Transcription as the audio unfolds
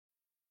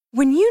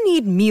When you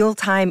need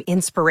mealtime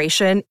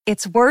inspiration,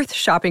 it's worth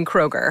shopping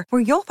Kroger,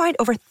 where you'll find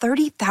over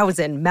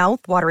 30,000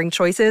 mouth-watering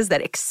choices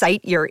that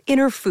excite your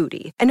inner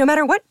foodie. And no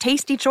matter what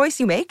tasty choice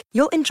you make,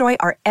 you'll enjoy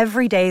our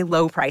everyday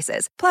low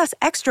prices, plus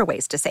extra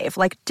ways to save,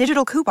 like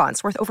digital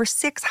coupons worth over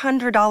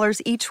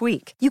 $600 each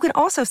week. You can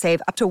also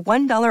save up to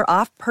 $1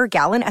 off per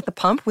gallon at the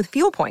pump with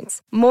fuel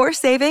points. More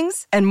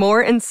savings and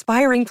more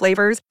inspiring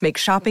flavors make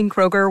shopping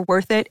Kroger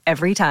worth it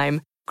every time.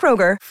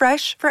 Kroger,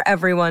 fresh for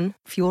everyone.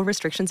 Fuel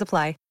restrictions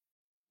apply.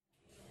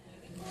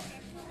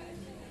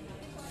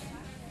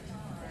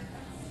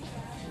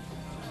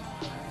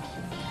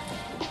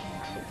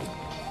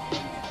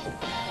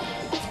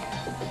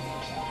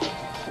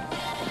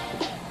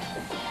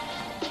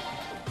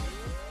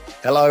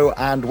 Hello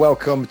and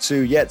welcome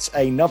to yet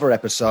another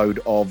episode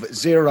of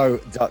Zero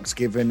Ducks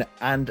Given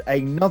and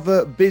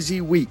another busy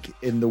week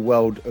in the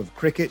world of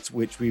cricket,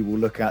 which we will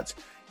look at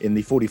in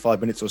the 45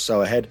 minutes or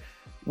so ahead.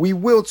 We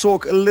will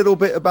talk a little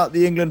bit about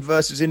the England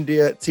versus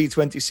India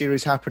T20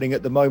 series happening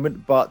at the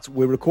moment, but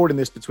we're recording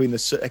this between the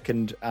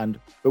second and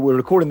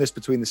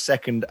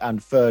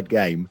third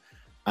game.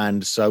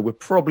 And so we're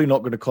probably not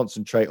going to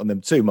concentrate on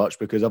them too much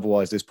because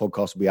otherwise this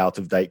podcast will be out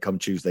of date come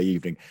Tuesday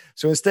evening.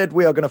 So instead,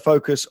 we are going to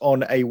focus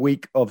on a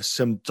week of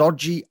some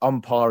dodgy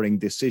umpiring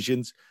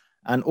decisions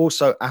and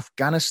also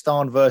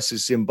Afghanistan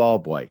versus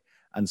Zimbabwe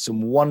and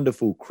some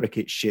wonderful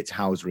cricket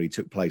shithousery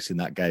took place in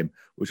that game,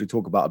 which we'll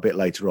talk about a bit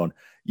later on.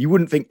 You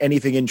wouldn't think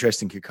anything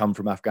interesting could come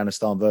from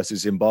Afghanistan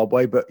versus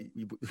Zimbabwe, but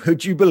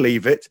would you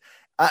believe it?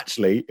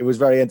 Actually, it was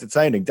very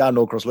entertaining. Dan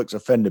Northcroft looks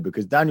offended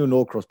because Daniel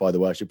Northcroft, by the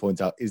way, I should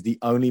point out, is the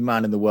only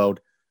man in the world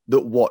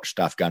that watched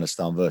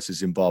Afghanistan versus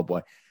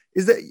Zimbabwe.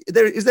 Is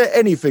there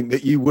anything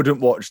that you wouldn't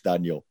watch,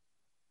 Daniel?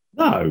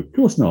 No, of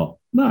course not.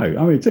 No,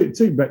 I mean,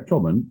 Team Bet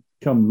Common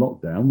come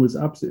lockdown was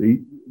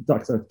absolutely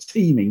like a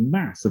teeming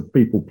mass of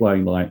people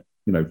playing, like,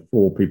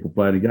 4 people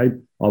playing a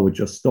game. I would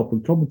just stop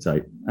and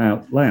commentate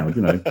out loud,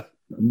 in the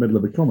middle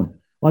of the common.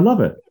 I love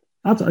it.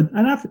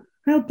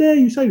 How dare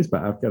you say this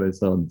about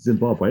Afghanistan and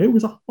Zimbabwe? It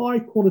was a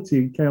high-quality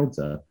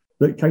encounter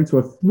that came to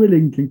a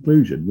thrilling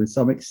conclusion with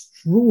some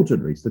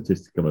extraordinary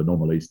statistical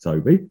anomalies,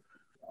 Toby.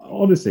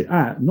 Honestly,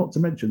 not to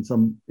mention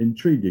some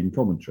intriguing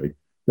commentary.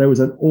 There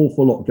was an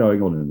awful lot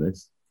going on in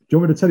this. Do you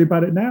want me to tell you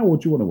about it now, or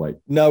do you want to wait?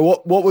 No,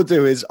 what we'll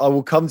do is I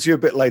will come to you a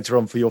bit later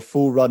on for your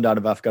full rundown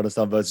of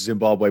Afghanistan versus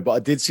Zimbabwe, but I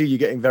did see you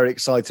getting very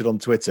excited on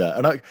Twitter.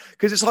 And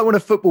because it's like when a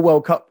football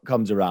World Cup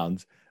comes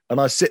around, and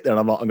I sit there and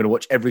I'm like, I'm going to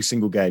watch every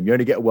single game. You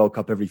only get a World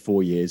Cup every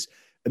 4 years.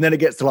 And then it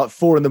gets to like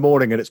 4 a.m.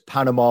 and it's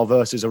Panama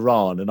versus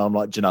Iran. And I'm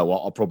like, do you know what?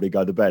 I'll probably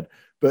go to bed.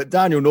 But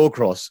Daniel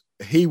Northcroft,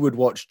 he would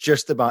watch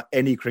just about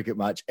any cricket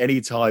match,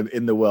 any time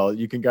in the world.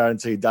 You can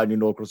guarantee Daniel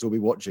Northcroft will be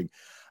watching.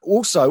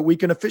 Also, we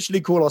can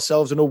officially call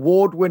ourselves an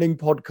award-winning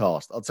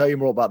podcast. I'll tell you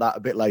more about that a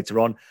bit later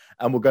on.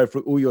 And we'll go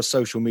through all your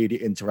social media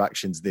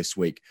interactions this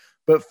week.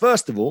 But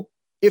first of all,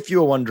 if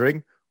you're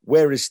wondering,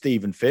 where is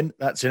Stephen Finn?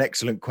 That's an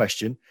excellent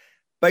question.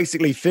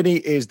 Basically, Finney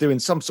is doing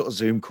some sort of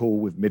Zoom call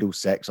with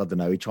Middlesex. I don't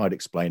know. He tried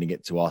explaining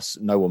it to us.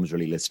 No one was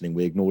really listening.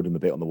 We ignored him a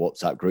bit on the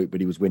WhatsApp group, but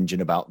he was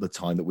whinging about the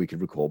time that we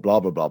could record, blah,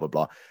 blah, blah, blah,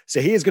 blah.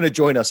 So he is going to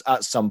join us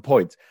at some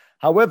point.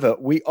 However,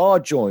 we are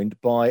joined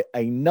by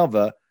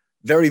another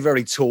very,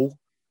 very tall,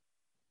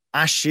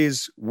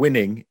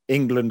 Ashes-winning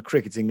England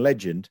cricketing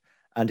legend.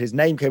 And his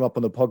name came up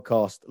on the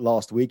podcast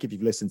last week, if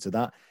you've listened to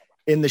that,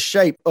 in the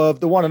shape of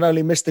the one and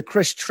only Mr.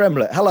 Chris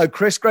Tremlett. Hello,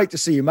 Chris. Great to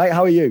see you, mate.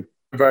 How are you?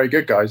 Very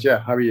good, guys. Yeah,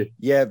 how are you?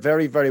 Yeah,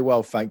 very, very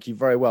well. Thank you.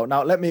 Very well.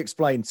 Now, let me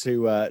explain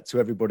to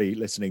everybody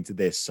listening to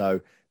this.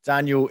 So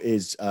Daniel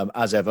is,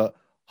 as ever,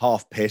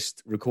 half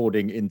pissed,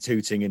 recording in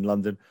Tooting in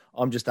London.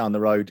 I'm just down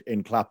the road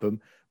in Clapham.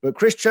 But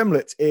Chris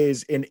Tremlett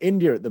is in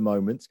India at the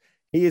moment.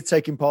 He is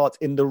taking part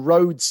in the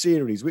Road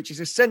series, which is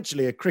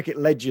essentially a cricket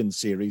legend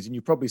series. And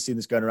you've probably seen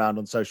this going around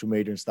on social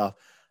media and stuff.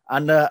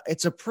 And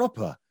it's a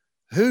proper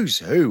who's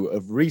who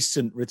of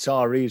recent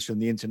retirees from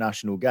the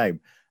international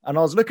game. And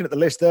I was looking at the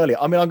list earlier.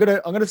 I mean, I'm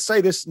gonna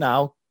say this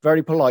now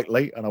very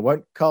politely, and I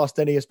won't cast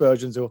any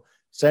aspersions or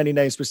say any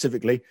names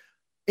specifically.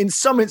 In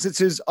some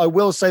instances, I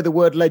will say the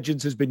word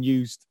legends has been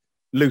used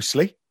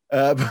loosely.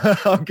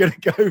 But I'm gonna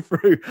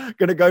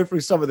go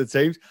through some of the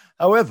teams.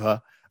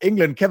 However,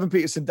 England: Kevin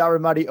Peterson,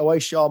 Darren Maddy,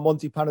 Oasis Shah,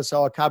 Monty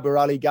Panesar, Kabir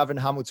Ali, Gavin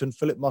Hamilton,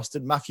 Philip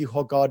Mustard, Matthew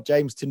Hoggard,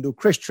 James Tindall,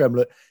 Chris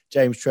Tremlett,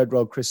 James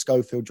Treadwell, Chris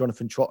Schofield,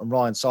 Jonathan Trott, and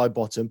Ryan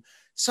Sidebottom.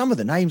 Some of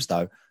the names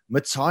though: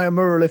 Matthias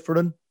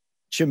Muralitharan,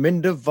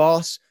 Chaminda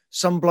Vas,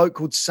 some bloke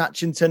called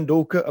Sachin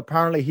Tendulkar.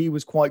 Apparently he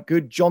was quite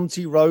good.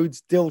 Jonty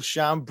Rhodes,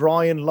 Dilshan,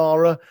 Brian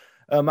Lara,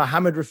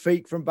 Mohammed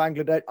Rafiq from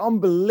Bangladesh.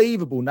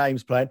 Unbelievable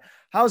names playing.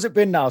 How's it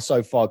been now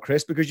so far,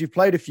 Chris? Because you've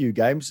played a few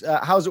games.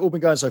 How's it all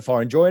been going so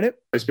far? Enjoying it?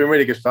 It's been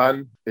really good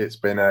fun. It's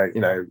been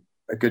a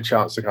good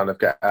chance to kind of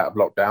get out of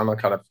lockdown. I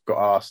kind of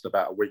got asked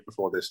about a week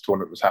before this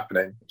tournament was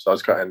happening. So I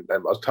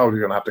was told we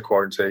were going to have to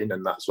quarantine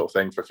and that sort of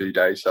thing for a few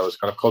days. So I was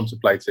kind of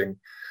contemplating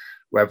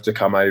whether to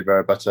come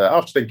over. But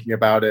after thinking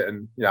about it,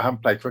 and I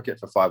haven't played cricket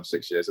for 5 or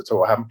 6 years at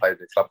all. I haven't played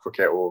any club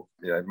cricket or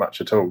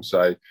much at all.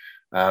 So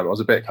I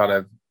was a bit kind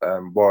of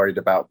worried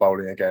about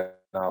bowling against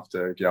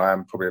after, I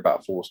am probably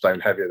about 4 stone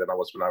heavier than I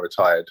was when I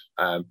retired.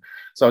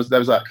 So there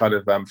was that kind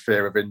of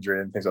fear of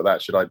injury and things like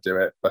that. Should I do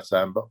it? But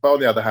on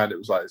the other hand, it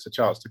was like, it's a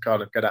chance to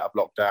kind of get out of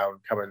lockdown,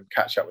 come and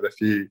catch up with a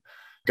few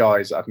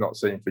guys that I've not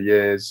seen for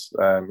years.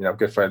 I'm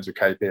good friends with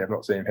KP. I've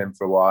not seen him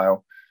for a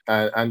while.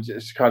 And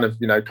just kind of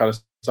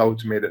sold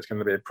to me that it's going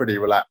to be a pretty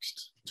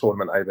relaxed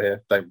tournament over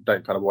here. Don't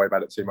kind of worry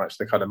about it too much.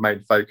 The kind of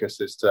main focus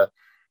is to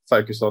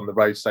focus on the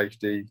road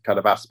safety kind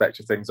of aspect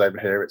of things over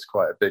here. It's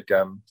quite a big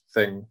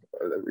thing,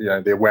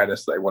 the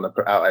awareness that they want to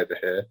put out over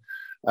here.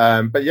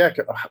 But yeah,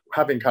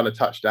 having kind of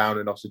touched down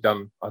and obviously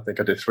I think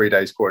I did 3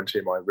 days quarantine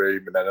in my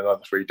room and then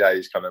another 3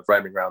 days kind of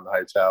roaming around the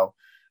hotel.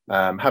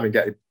 Having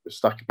getting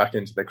stuck back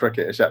into the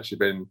cricket, it's actually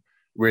been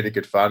really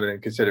good fun.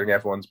 And considering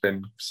everyone's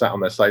been sat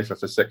on their sofa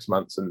for 6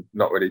 months and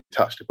not really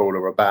touched a ball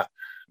or a bat,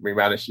 we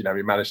managed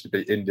to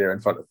beat India in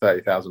front of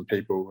 30,000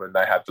 people, and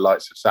they had the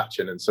likes of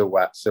Sachin and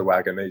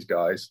Silwag and these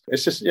guys.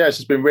 It's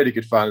just been really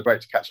good fun. Great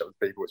to catch up with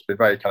people. It's been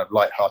very kind of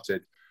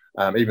light-hearted.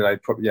 Even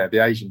though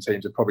the Asian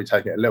teams are probably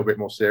taking it a little bit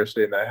more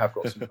seriously, and they have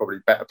got some probably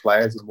better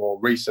players and more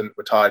recent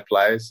retired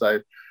players.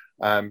 So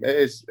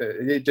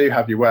you do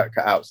have your work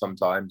cut out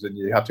sometimes, and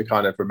you have to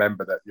kind of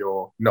remember that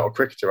you're not a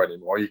cricketer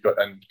anymore.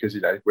 Because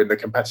when the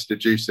competitive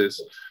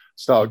juices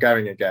start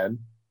going again,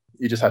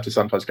 you just have to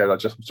sometimes go, I'm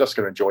just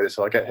going to enjoy this.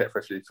 So I get hit for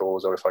a few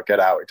fours, or if I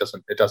get out, it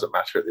doesn't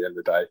matter at the end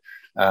of the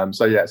day.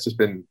 So yeah, it's just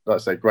been, like I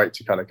say, great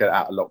to kind of get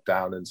out of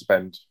lockdown and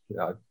spend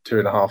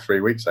 2.5, 3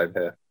 weeks over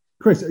here.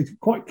 Chris, it's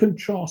quite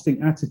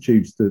contrasting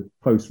attitudes to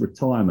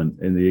post-retirement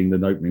in the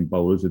England opening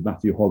bowlers with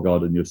Matthew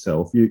Hoggard and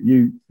yourself.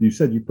 You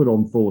said you put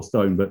on 4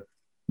 stone, but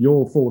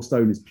your 4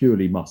 stone is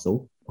purely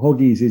muscle.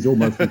 Hoggy's is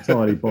almost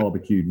entirely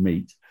barbecued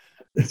meat.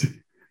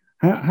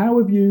 How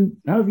have you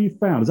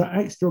found? Has that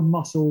extra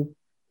muscle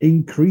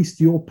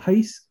increased your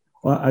pace?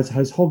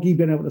 Has Hoggy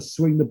been able to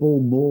swing the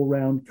ball more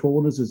round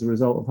corners as a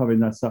result of having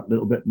that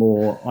little bit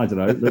more, a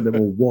little bit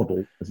more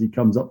waddle as he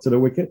comes up to the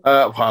wicket?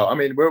 Well, I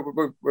mean,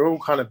 we're all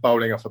kind of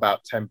bowling off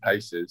about 10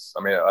 paces.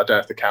 I mean, I don't know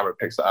if the camera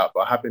picks that up,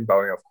 but I have been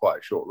bowling off quite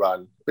a short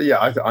run. But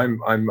yeah, I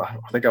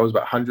think I was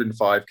about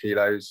 105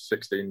 kilos,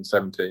 16,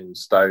 17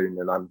 stone,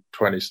 and I'm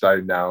 20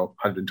 stone now,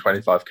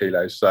 125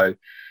 kilos. So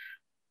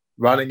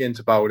running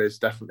into bowl is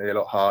definitely a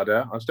lot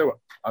harder.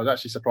 I was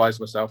actually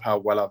surprised myself how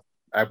well I've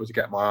able to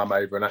get my arm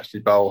over and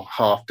actually bowl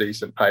half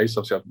decent pace.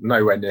 Obviously, I'm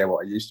nowhere near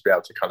what I used to be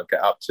able to kind of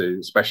get up to,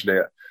 especially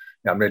at,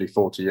 I'm nearly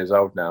 40 years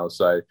old now.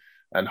 So,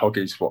 and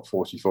Hoggy's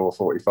 44,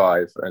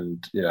 45,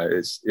 and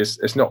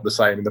it's not the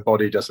same, and the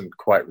body doesn't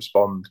quite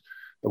respond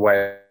the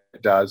way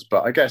it does.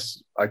 But I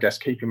guess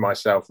keeping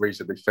myself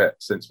reasonably fit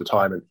since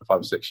retirement for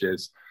 5 or 6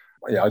 years,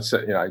 I'd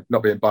say,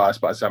 not being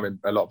biased, but I'd say I'm in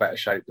a lot better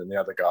shape than the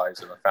other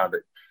guys, and I found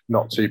it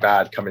not too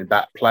bad coming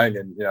back playing.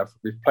 And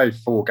we've played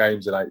 4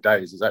 games in 8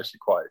 days. It's actually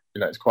quite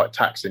it's quite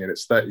taxing, and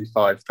it's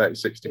 35,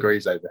 36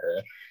 degrees over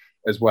here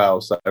as well.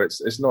 So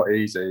it's not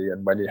easy,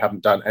 and when you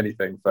haven't done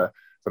anything for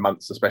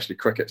months, especially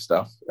cricket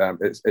stuff,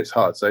 it's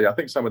hard. So yeah, I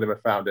think some of them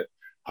have found it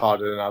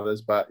harder than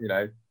others. But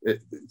you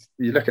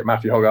look at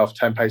Matthew Hogg after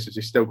 10 paces,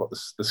 he's still got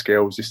the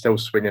skills. He's still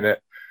swinging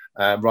it.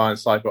 Ryan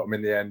Sidebottom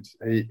in the end,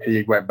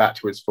 he went back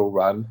to his full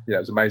run. It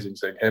was amazing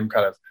seeing him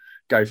kind of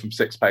go from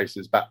 6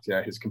 paces back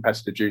to his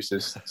competitive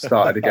juices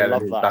started again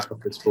and he's back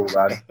off his full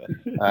run.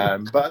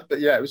 But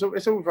yeah,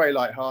 it's all very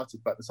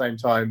light-hearted, but at the same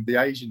time, the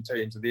Asian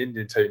teams and the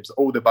Indian teams,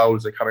 all the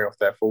bowlers are coming off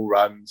their full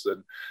runs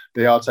and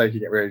they are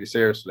taking it really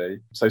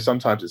seriously. So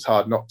sometimes it's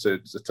hard not to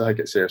take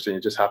it seriously.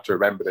 You just have to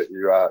remember that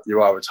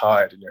you are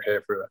retired and you're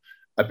here for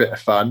a bit of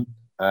fun.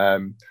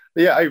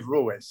 But yeah,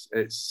 overall,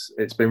 it's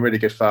been really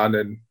good fun,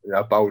 and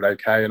I bowled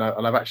okay, and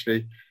I've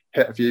actually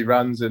hit a few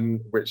runs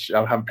in which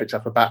I haven't picked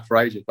up a bat for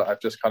ages, but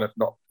I've just kind of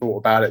not thought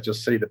about it.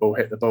 Just see the ball,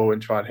 hit the ball,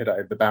 and try and hit it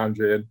over the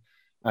boundary.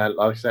 And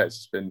like I said,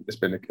 it's been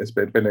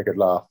a good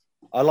laugh.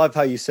 I love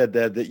how you said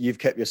there that you've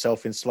kept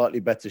yourself in slightly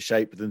better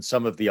shape than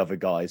some of the other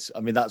guys. I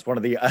mean, that's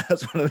the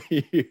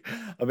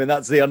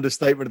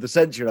understatement of the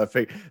century, I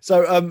think.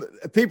 So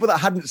people that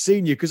hadn't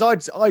seen you, because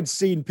I'd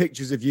seen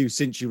pictures of you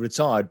since you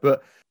retired,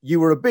 but you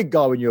were a big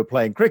guy when you were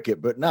playing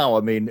cricket, but now,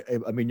 I mean,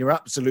 you're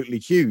absolutely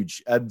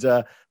huge. And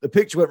the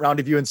picture went round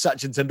of you and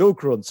Sachin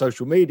Tendulkar on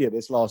social media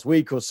this last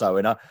week or so.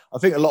 And I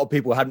think a lot of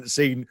people hadn't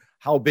seen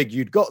how big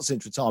you'd got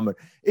since retirement.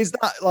 Is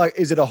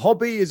it a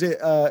hobby? Is it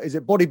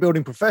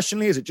bodybuilding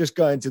professionally? Is it just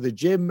going to the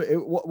gym?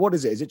 What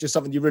is it? Is it just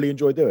something you really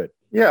enjoy doing?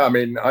 Yeah, I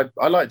mean,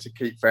 I like to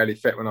keep fairly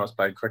fit when I was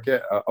playing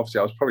cricket. Obviously,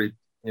 I was probably,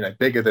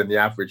 bigger than the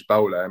average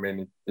bowler. I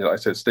mean, like I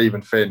said,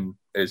 Stephen Finn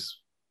is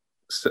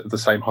the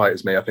same height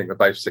as me. I think we're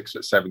both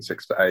 6'7",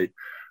 6'8".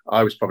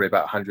 I was probably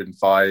about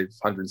 105,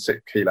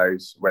 106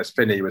 kilos, whereas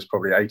Finney was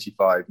probably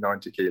 85,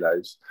 90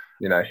 kilos.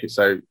 I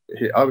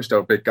was still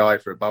a big guy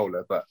for a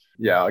bowler, but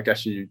yeah, I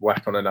guess you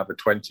whack on another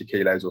 20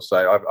 kilos or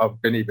so.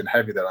 I've been even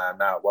heavier than I am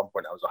now. At one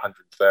point, I was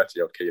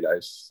 130 odd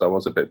kilos, so I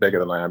was a bit bigger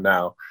than I am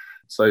now.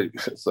 So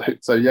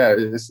yeah,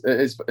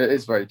 it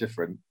is very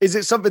different. Is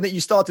it something that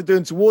you started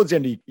doing towards the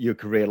end of your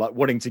career, like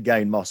wanting to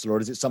gain muscle, or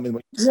is it something?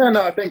 Yeah,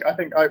 no, I think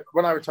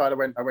when I retired,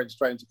 I went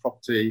straight into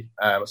property.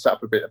 I set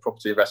up a bit of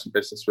property investment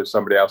business with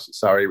somebody else at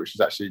Surrey, which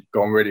has actually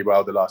gone really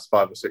well the last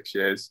 5 or 6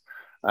 years.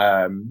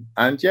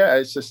 And yeah,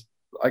 it's just,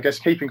 I guess,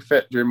 keeping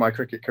fit during my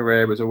cricket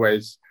career was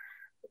always,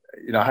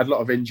 I had a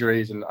lot of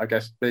injuries, and I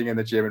guess being in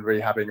the gym and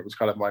rehabbing, it was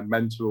kind of my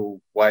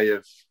mental way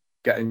of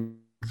getting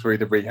through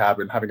the rehab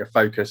and having a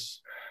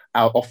focus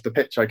out off the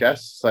pitch, I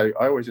guess. So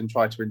I always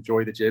try to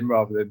enjoy the gym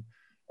rather than,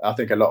 I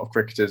think a lot of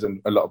cricketers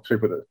and a lot of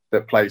people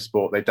that play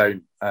sport, they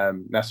don't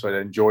necessarily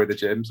enjoy the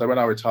gym. So when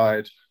I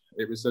retired,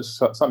 it was just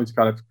something to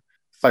kind of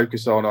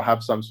focus on or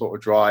have some sort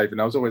of drive.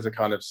 And I was always a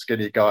kind of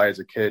skinny guy as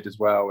a kid as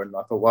well. And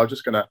I thought, well, I'm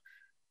just going to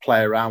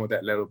play around with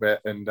it a little bit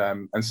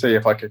and see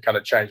if I could kind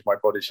of change my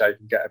body shape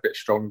and get a bit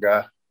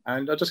stronger.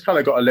 And I just kind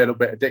of got a little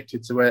bit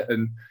addicted to it.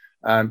 And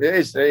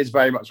it is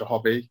very much a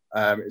hobby.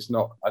 It's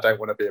not, I don't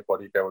want to be a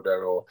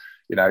bodybuilder or,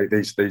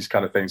 these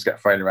kind of things get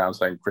thrown around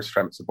saying Chris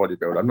Tremont's a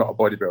bodybuilder. I'm not a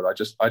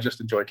bodybuilder. I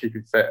just enjoy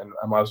keeping fit, and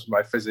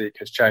my physique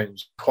has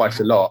changed quite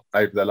a lot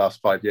over the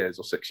last 5 years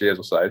or 6 years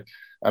or so.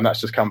 And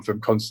that's just come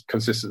from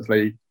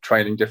consistently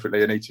training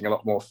differently and eating a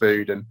lot more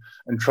food and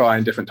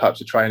trying different types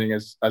of training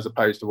as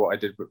opposed to what I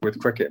did with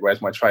cricket,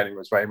 whereas my training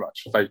was very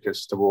much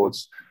focused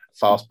towards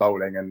fast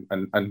bowling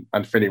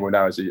and Finney will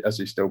know as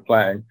he's still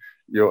playing.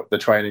 The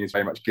training is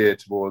very much geared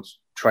towards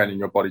training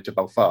your body to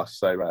bowl fast.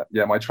 So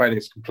my training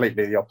is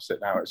completely the opposite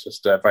now. It's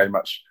just very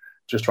much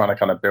just trying to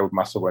kind of build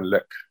muscle and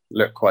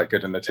look quite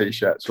good in the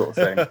t-shirt sort of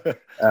thing,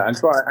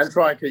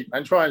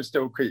 and try and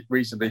still keep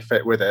reasonably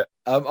fit with it.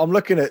 I'm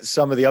looking at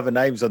some of the other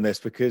names on this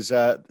because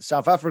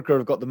South Africa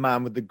have got the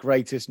man with the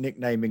greatest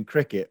nickname in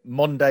cricket,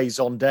 Monde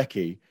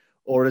Zondeki,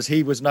 or as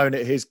he was known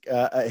at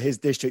his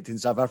district in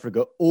South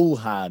Africa, All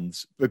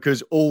Hands,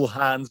 because all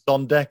hands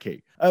on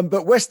decky.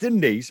 But West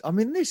Indies, I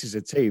mean, this is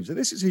a team. So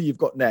this is who you've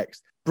got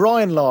next.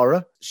 Brian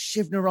Lara,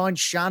 Shivnarine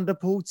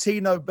Chanderpaul,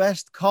 Tino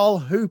Best, Carl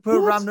Hooper,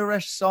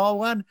 Ramnaresh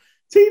Sarwan.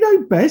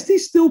 Tino Best,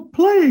 he's still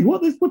playing.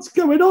 What's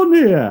going on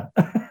here?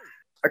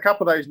 A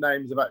couple of those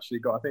names I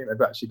think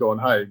they've actually gone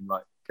home.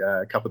 Like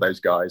a couple of those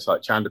guys,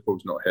 like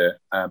Chanderpaul's not here.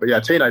 But yeah,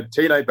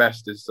 Tino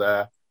Best is...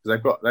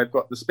 they've got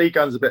the speed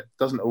guns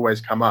doesn't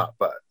always come up,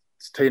 but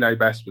Tino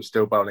Best was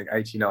still bowling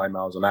 89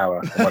 miles an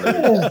hour.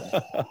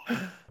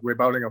 We're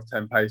bowling off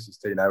 10 paces,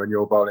 Tino, and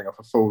you're bowling off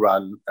a full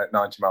run at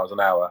 90 miles an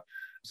hour.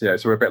 So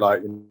we're a bit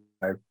like,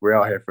 we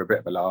are here for a bit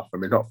of a laugh,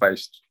 and we've not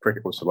faced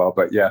cricket for so well.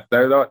 But yeah,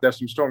 there's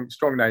some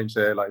strong names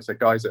here. Like I said,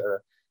 guys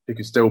who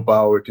can still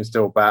bowl, who can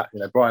still bat.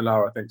 Brian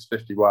Lara, I think, is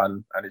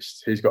 51, and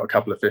he's got a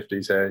couple of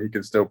 50s here. He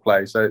can still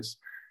play. So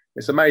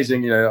it's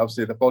amazing,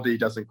 obviously the body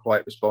doesn't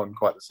quite respond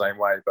quite the same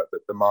way, but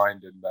the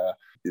mind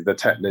and the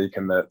technique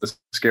and the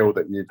skill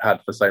that you've had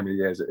for so many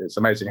years, it's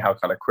amazing how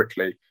kind of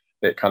quickly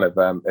it kind of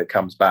it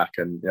comes back.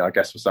 And I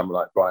guess for someone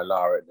like Brian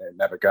Lara, it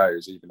never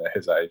goes, even at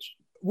his age.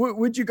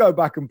 Would you go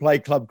back and play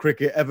club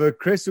cricket ever,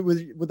 Chris?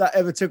 Would that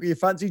ever tickle your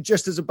fancy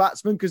just as a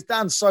batsman? Because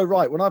Dan's so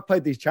right. When I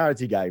played these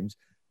charity games,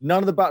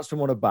 none of the batsmen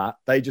want to bat.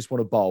 They just want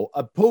to bowl.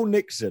 Paul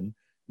Nixon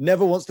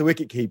never wants to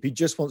wicket keep. He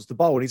just wants to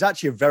bowl. And he's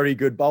actually a very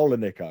good bowler,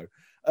 Nico.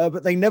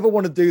 But they never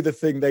want to do the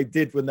thing they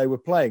did when they were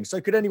playing. So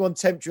could anyone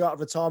tempt you out of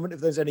retirement? If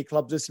there's any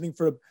clubs listening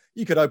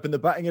you could open the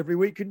batting every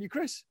week, couldn't you,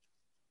 Chris?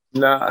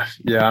 No,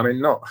 yeah, I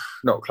mean, not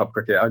club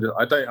cricket. I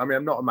don't. I mean,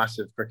 I'm not a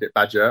massive cricket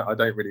badger. I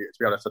don't really, to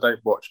be honest, I don't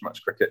watch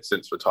much cricket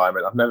since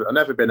retirement. I've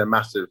never been a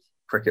massive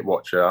cricket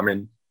watcher. I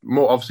mean,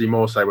 more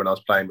so when I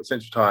was playing, but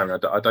since retiring, I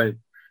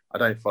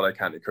don't follow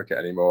county cricket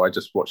anymore. I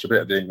just watch a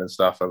bit of the England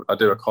stuff. I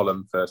do a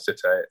column for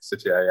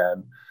City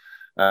AM.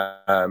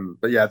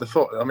 But yeah, the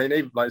thought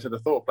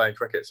of playing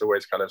cricket's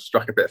always kind of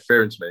struck a bit of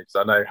fear into me, because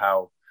I know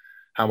how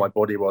my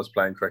body was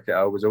playing cricket.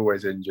 I was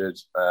always injured,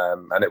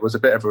 and it was a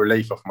bit of a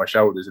relief off my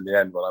shoulders in the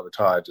end when I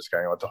retired, just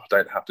going, I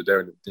don't have to do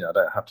it. I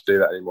don't have to do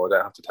that anymore. I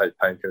don't have to take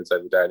painkillers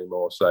every day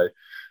anymore. So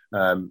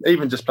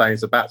even just playing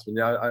as a batsman,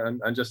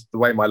 and just the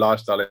way my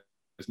lifestyle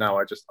is now,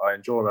 I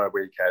enjoy my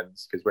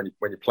weekends, because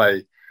when you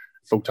play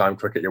full-time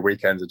cricket, your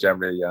weekends are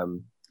generally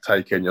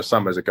taken, your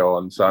summers are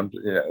gone. So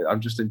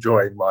I'm just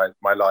enjoying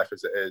my life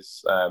as it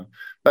is.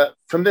 But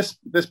from this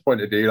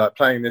point of view, like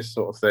playing this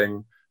sort of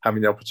thing,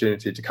 having the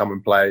opportunity to come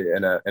and play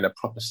in a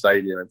proper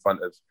stadium in front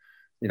of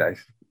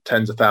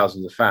tens of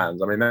thousands of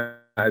fans, I mean, that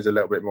is a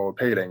little bit more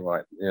appealing,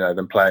 right?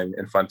 Than playing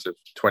in front of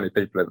 20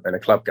 people in a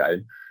club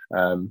game.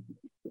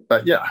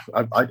 But yeah,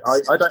 I don't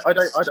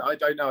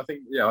know. I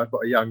think I've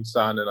got a young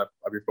son, and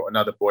we've got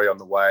another boy on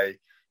the way.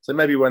 So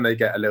maybe when they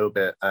get a little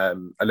bit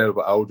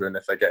older, and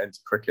if they get into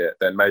cricket,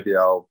 then maybe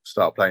I'll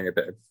start playing a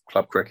bit of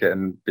club cricket,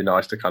 and be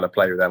nice to kind of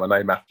play with them. I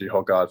know Matthew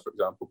Hoggard, for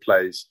example,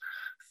 plays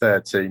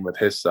third team with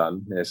his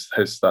son. His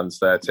son's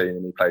 13,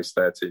 and he plays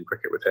third team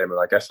cricket with him, and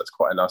I guess that's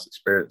quite a nice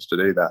experience to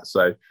do that.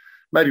 So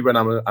maybe when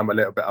I'm a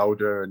little bit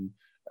older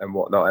and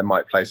whatnot, I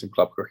might play some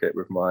club cricket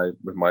with my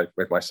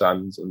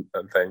sons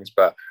and things.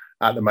 But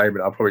at the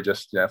moment, I'll probably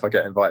just if I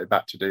get invited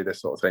back to do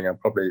this sort of thing, I'll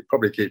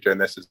probably keep doing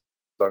this as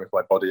long as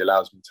my body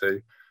allows me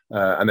to.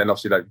 And then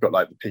obviously they've got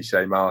like the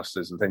PCA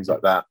Masters and things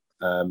like that.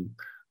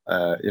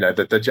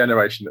 The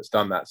generation that's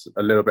done that's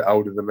a little bit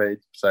older than me.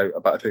 So,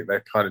 but I think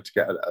they're kind of to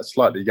get a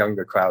slightly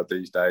younger crowd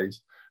these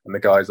days, and the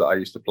guys that I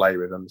used to play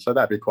with them. So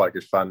that'd be quite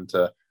good fun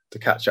to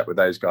catch up with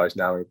those guys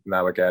now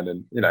again.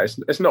 And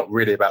it's not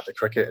really about the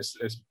cricket.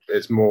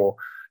 It's more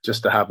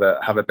just to have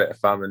a bit of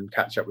fun and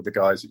catch up with the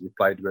guys that you've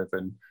played with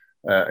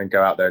and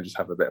go out there and just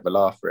have a bit of a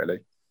laugh, really.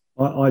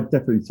 I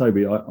definitely,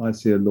 Toby, I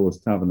see a Lord's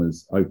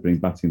Taverners opening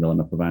batting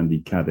lineup of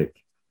Andy Caddick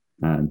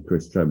and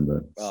Chris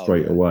Tremblett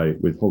straight away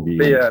with Hoggy.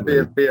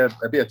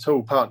 Be a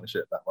tall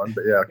partnership, that one,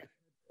 but yeah.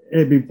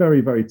 It'd be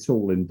very, very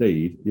tall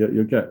indeed.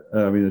 You'll get,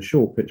 a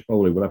short pitch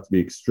bowler will have to be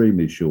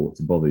extremely short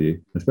to bother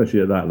you,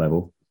 especially at that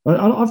level.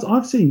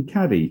 I've seen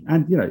Caddy,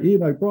 and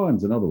Ian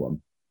O'Brien's another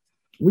one.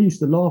 We used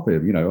to laugh at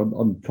him,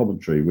 on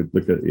commentary. We'd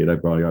look at Ian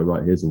O'Brien, go,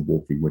 right, here's a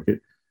walking wicket.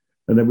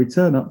 And then we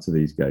turn up to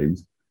these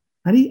games,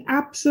 and he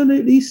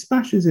absolutely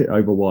smashes it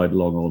over wide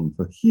long on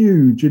for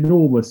huge,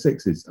 enormous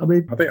sixes. I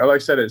mean, I think, like I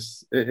said, it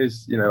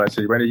is,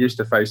 actually, when you're used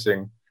to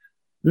facing,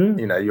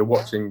 you're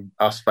watching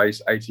us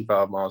face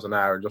 85 miles an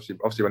hour, and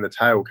obviously when the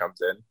tail comes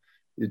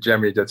in,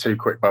 generally the two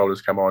quick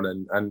bowlers come on,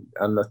 and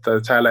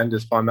the tail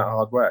enders find that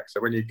hard work.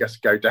 So when you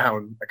just go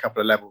down a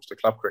couple of levels to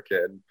club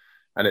cricket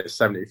and it's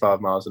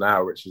 75 miles an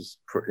hour, which is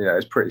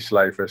it's pretty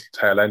slow for a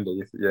tail ender,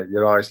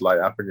 your eyes light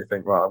up and you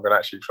think, well, I'm going to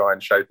actually try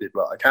and show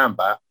people that I can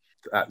bat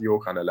at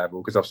your kind of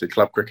level, because obviously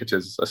club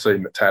cricketers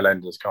assume that tail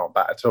enders can't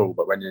bat at all.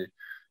 But when you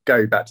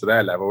go back to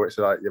their level, it's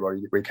like,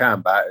 we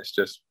can bat. It's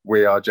just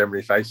we are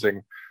generally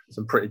facing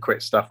some pretty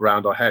quick stuff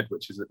around our head,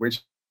 which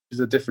is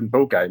a different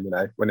ball game.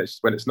 When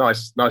it's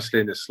nicely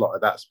in this slot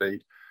at that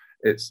speed,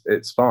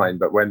 it's fine.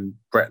 But when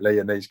Brett Lee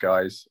and these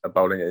guys are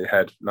bowling at your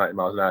head 90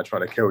 miles an hour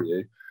trying to kill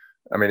you,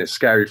 I mean, it's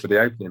scary for the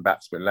opening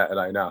batsman, let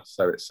alone us.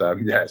 So it's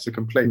a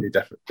completely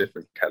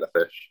different kettle of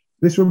fish.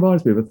 This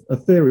reminds me of a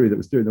theory that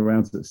was doing the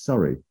rounds at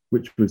Surrey,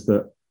 which was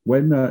that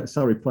when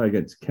Surrey play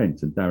against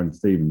Kent and Darren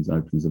Stevens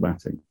opens the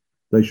batting,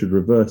 they should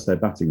reverse their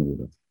batting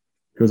order,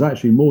 because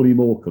actually Morley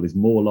Morkel is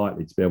more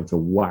likely to be able to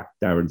whack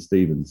Darren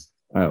Stevens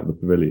out of the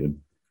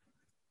pavilion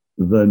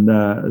than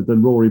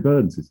Rory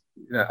Burns is.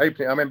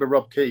 Opening, I remember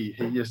Rob Key.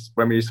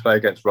 When we used to play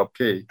against Rob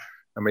Key,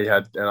 and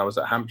I was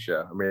at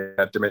Hampshire, and we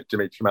had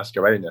Dimitri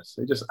Mascarenhas.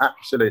 He just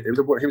absolutely,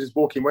 he was his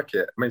walking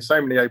wicket. I mean, so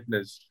many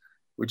openers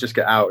would just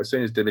get out as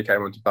soon as Dimmy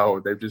came onto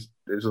bowl. It was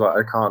like,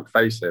 I can't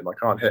face him, I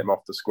can't hit him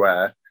off the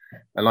square.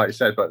 And like you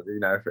said, but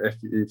if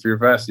you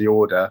reverse the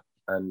order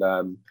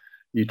and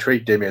you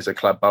treat Dimmy as a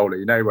club bowler,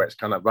 you know where it's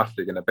kind of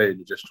roughly going to be, and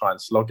you just try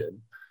and slog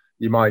him,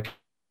 you might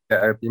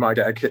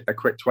get a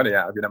quick 20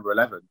 out of your number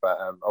 11. But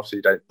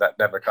obviously that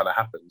never kind of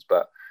happens.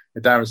 But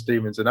Darren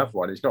Stevens, another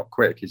one, he's not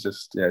quick. He's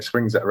just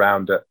swings it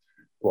around at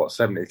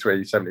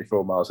 73,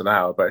 74 miles an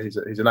hour. But he's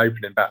an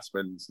opening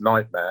batsman's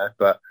nightmare.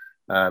 But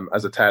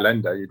as a tail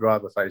ender, you'd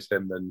rather face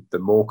him than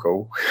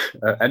Morkel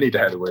any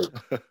day of the week.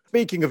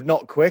 Speaking of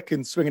not quick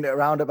and swinging it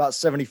around about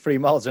 73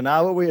 miles an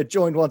hour, we are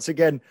joined once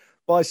again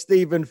by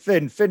Stephen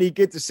Finn. Finny,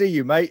 good to see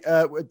you, mate.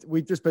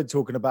 We've just been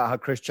talking about how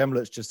Chris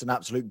Tremblett's just an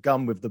absolute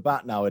gun with the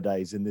bat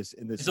nowadays. In this,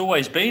 he's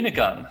always been a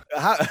gun.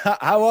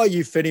 How are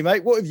you, Finny,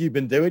 mate? What have you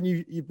been doing?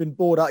 You've been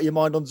bored out of your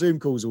mind on Zoom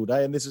calls all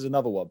day, and this is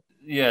another one.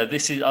 Yeah,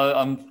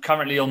 I'm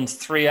currently on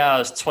 3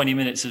 hours, 20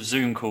 minutes of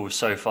Zoom calls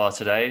so far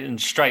today, and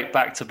straight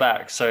back to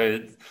back. So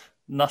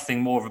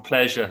nothing more of a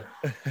pleasure.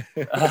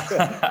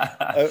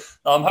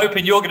 I'm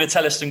hoping you're going to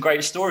tell us some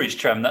great stories,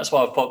 Trem. That's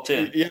why I've popped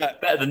in. Yeah,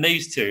 better than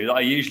these two that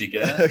I usually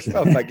get.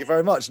 Well, thank you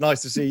very much.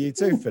 Nice to see you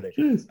too, Finny.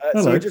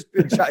 So we've just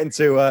been chatting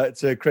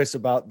to Chris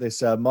about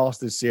this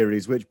Masters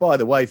series, which, by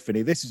the way,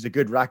 Finny, this is a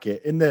good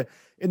racket. In the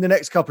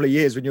next couple of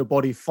years, when your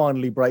body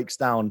finally breaks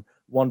down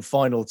one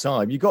final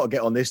time, you got to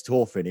get on this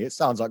tour, Finny. It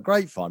sounds like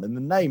great fun, and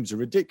the names are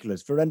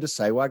ridiculous: Virender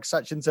Sehwag,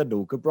 Sachin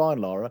Tendulkar,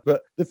 Brian Lara.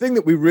 But the thing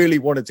that we really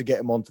wanted to get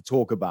him on to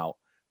talk about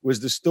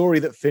was the story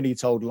that Finny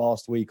told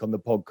last week on the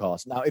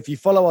podcast. Now, if you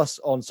follow us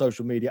on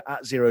social media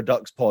at Zero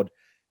Ducks Pod,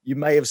 you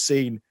may have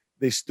seen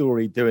this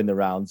story doing the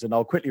rounds. And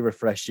I'll quickly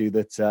refresh you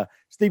that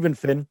Stephen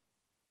Finn,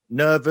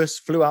 nervous,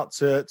 flew out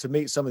to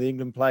meet some of the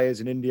England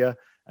players in India,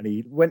 and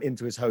he went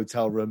into his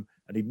hotel room,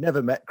 and he'd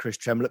never met Chris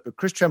Tremblett. But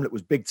Chris Tremblett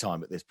was big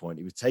time at this point.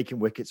 He was taking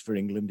wickets for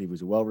England. He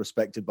was a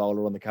well-respected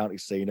bowler on the county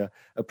scene,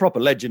 a proper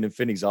legend in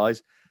Finny's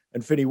eyes.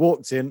 And Finny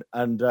walked in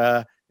and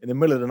in the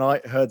middle of the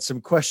night heard some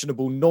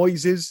questionable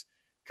noises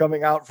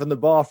coming out from the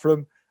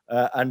bathroom.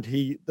 And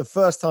the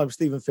first time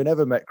Stephen Finn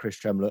ever met Chris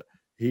Tremblett,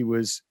 he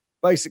was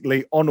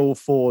basically on all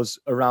fours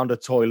around a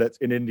toilet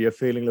in India,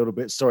 feeling a little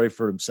bit sorry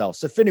for himself.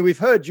 So, Finny, we've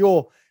heard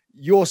your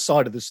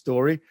side of the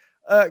story.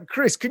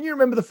 Chris, can you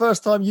remember the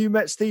first time you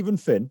met Stephen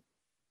Finn?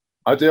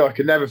 I do. I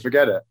can never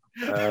forget it.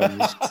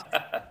 I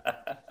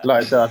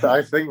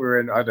think we're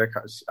in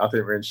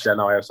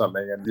Chennai or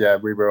something, and yeah,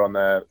 we were on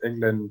the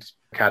England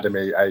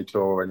Academy A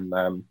tour, and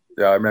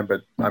I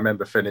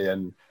remember Finny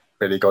and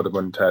Billy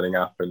Godwin turning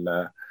up, and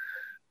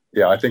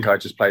I think I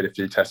just played a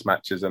few test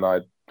matches, and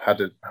I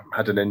had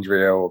an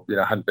injury or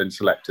hadn't been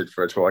selected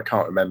for a tour. I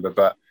can't remember,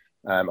 but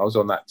I was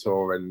on that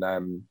tour, and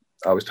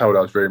I was told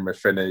I was rooming with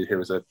Finney, who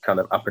was a kind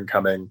of up and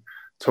coming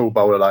tall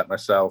bowler like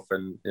myself,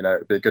 and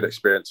it'd be a good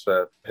experience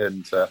for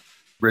him to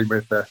room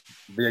with the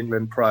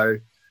England pro.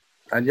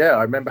 And yeah,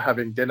 I remember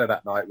having dinner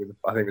that night with,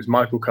 I think it was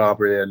Michael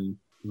Carberry and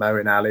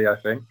Moeen Ali, I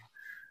think.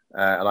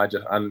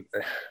 And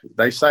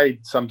they say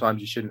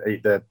sometimes you shouldn't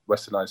eat the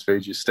westernized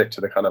foods, you stick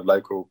to the kind of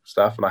local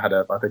stuff. And I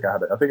think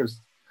it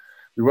was,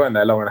 we weren't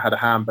there long, and I had a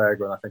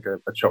hamburger and I think a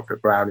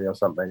chocolate brownie or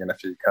something and a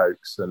few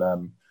Cokes,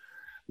 and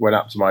went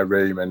up to my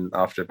room. And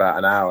after about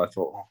an hour, I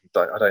thought,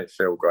 I don't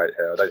feel great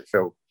here. I don't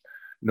feel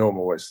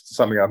normal. It's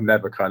something I've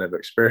never kind of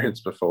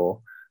experienced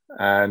before.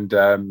 And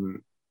I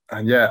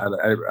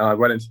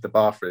went into the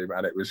bathroom,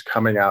 and it was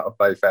coming out of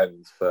both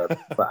ends for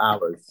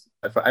hours,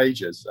 for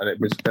ages, and it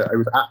was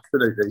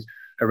absolutely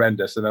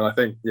horrendous. And then I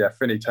think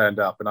Finney turned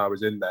up, and I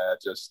was in there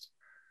just,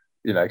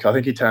 'cause I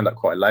think he turned up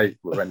quite late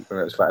when it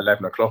was about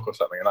 11 o'clock or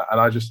something, and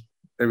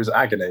it was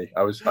agony.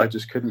 I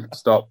just couldn't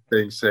stop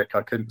being sick.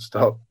 I couldn't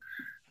stop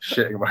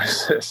shitting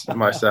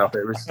myself.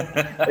 It was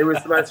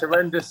the most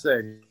horrendous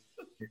thing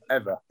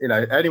ever.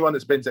 Anyone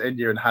that's been to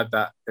India and had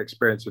that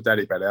experience with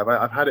Delhi belly,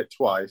 I've had it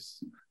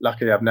twice.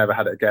 Luckily, I've never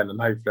had it again, and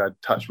hopefully, I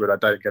touch wood, I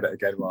don't get it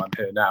again while I'm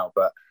here now.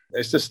 But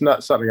it's just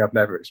not something I've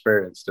never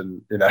experienced.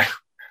 And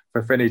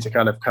for Finney to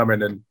kind of come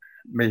in and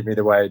meet me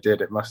the way it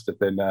did, it must have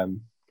been.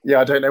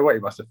 I don't know what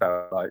he must have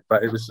felt like,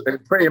 but it was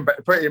pretty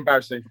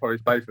embarrassing for probably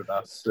both of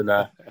us. And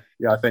I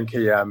think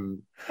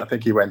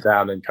he went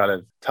down and kind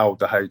of told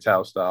the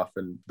hotel staff,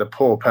 and the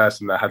poor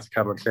person that had to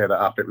come and clear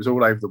that up. It was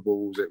all over the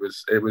walls. It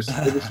was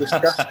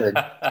disgusting.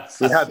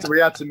 we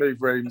had to move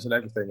rooms and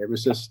everything. It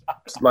was just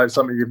like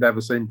something you've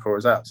never seen before.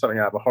 It was something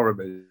out of a horror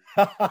movie.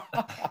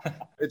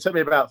 It took me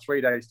about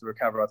 3 days to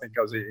recover. I think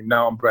I was eating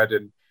naan bread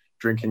and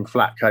drinking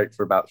flat Coke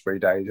for about 3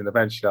 days, and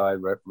eventually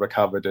I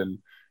recovered and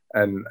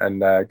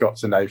got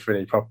to know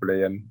Finney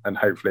properly, and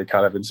hopefully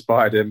kind of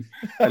inspired him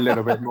a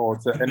little bit more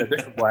in a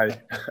different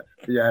way.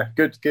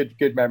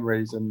 Good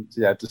memories, and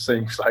it just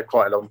seems like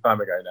quite a long time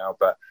ago now,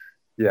 but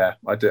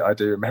I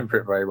do remember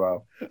it very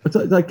well.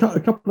 A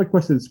couple of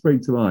questions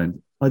spring to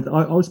mind. I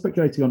was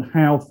speculating on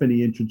how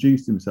Finney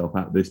introduced himself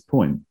at this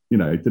point.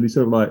 Did he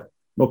sort of like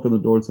knock on the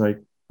door and say,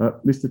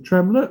 "Mr.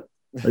 Tremlett,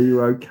 are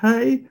you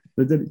okay?"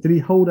 Did he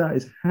hold out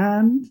his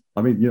hand?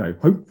 I mean,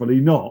 hopefully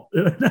not.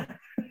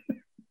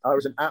 I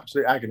was in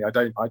absolute agony. I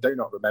do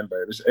not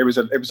remember. It was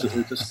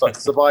just like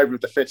survival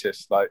of the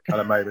fittest, like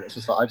kind of moment. It's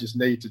just like, I just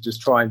need to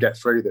just try and get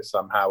through this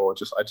somehow, or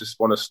I just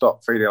want to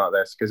stop feeling like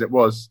this, because it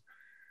was,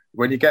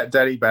 when you get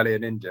Delhi belly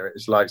in India,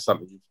 it's like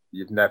something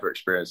you've never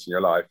experienced in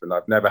your life, and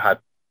I've never had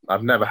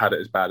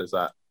it as bad as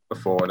that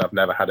before, and I've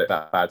never had it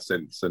that bad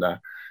since. And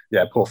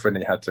poor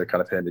Finney had to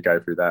kind of hear me go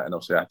through that, and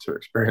also had to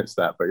experience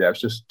that. But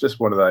it's just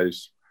one of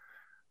those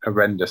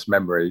horrendous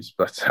memories.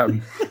 But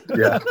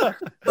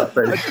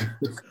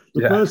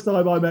The first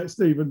time I met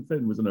Stephen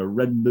Finn was an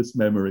horrendous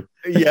memory.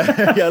 You get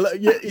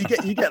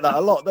that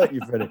a lot, don't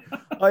you, Finney?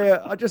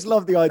 I just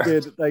love the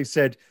idea that they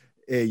said,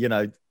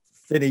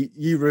 Finney,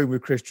 you room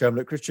with Chris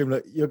Tremlett. Chris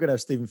Tremlett, you're going to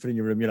have Stephen Finn in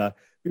your room. It'd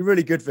be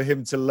really good for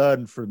him to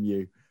learn from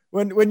you.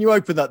 When you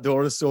opened that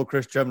door and saw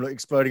Chris Tremlett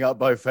exploding out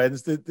both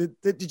ends,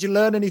 did you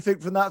learn anything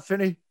from that,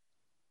 Finney?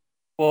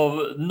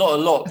 Well, not a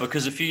lot,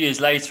 because a few years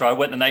later I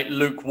went and ate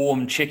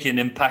lukewarm chicken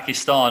in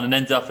Pakistan and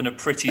ended up in a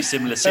pretty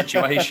similar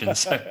situation.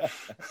 So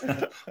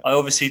I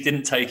obviously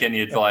didn't take any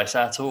advice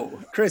at all.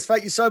 Chris,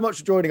 thank you so much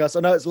for joining us.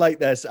 I know it's late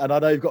there, and I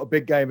know you've got a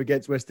big game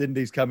against West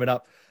Indies coming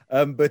up.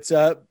 But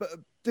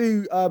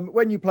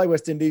when you play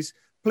West Indies,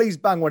 please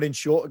bang one in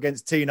short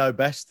against Tino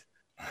Best.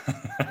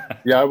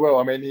 I will.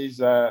 I mean,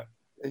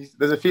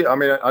 there's a few. I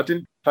mean, I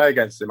didn't play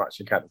against him much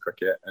in county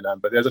cricket,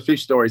 but there's a few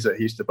stories that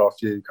he used to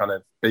boff you kind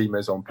of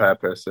beamers on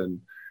purpose, and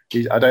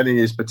I don't think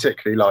he's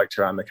particularly liked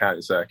around the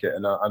county circuit.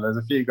 And there's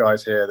a few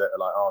guys here that are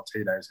like, "Oh,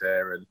 Tino's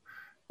here,"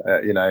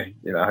 and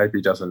I hope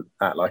he doesn't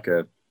act like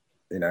an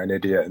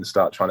idiot and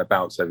start trying to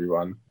bounce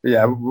everyone.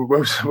 But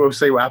we'll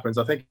see what happens.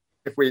 I think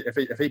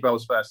if he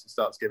bowls first and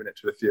starts giving it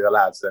to a few of the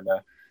lads, then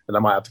I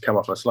might have to come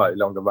off a slightly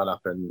longer run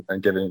up and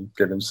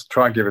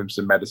try and give him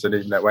some medicine,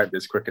 even though it won't be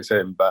as quick as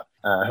him. But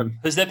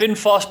has there been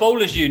fast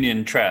bowlers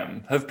union,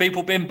 Trem? Have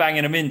people been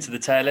banging them into the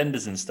tail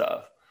enders and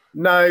stuff?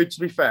 No, to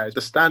be fair, the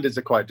standards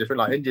are quite different.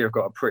 Like India have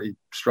got a pretty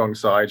strong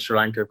side, Sri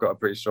Lanka have got a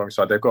pretty strong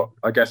side. They've got,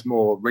 I guess,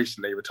 more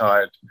recently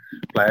retired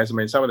players. I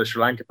mean, some of the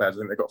Sri Lanka players, I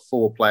think they've got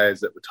 4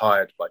 players that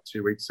retired like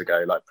 2 weeks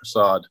ago. Like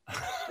Prasad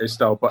he's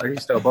still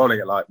bowling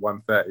at like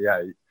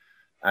 138.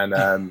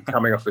 And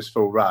coming off his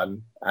full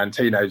run, and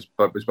Tino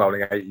was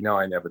bowling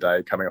 89 the other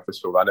day, coming off his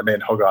full run. And me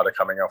and Hoggard are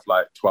coming off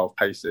like 12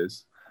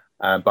 paces,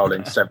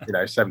 bowling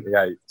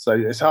 78. So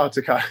it's hard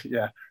to kind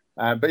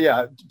of, but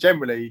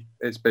generally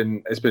it's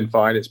been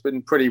fine. It's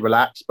been pretty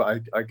relaxed,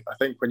 but I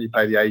think when you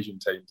play the Asian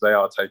teams, they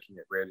are taking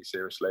it really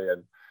seriously,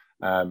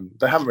 and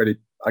they haven't really,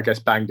 I guess,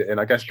 banged it in.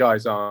 I guess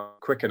guys aren't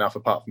quick enough,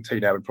 apart from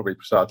Tino and probably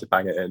Prasad, to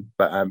bang it in,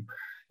 but.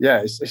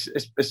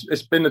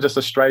 It's been just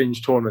a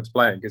strange tournament to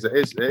play in, because it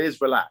is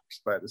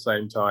relaxed, but at the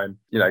same time,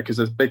 because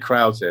there's big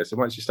crowds here. So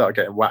once you start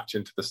getting whacked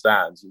into the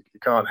stands, you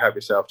can't help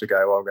yourself to go,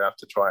 I'm going to have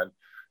to try and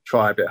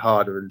try a bit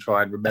harder and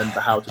try and remember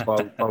how to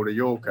bowl a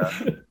Yorker.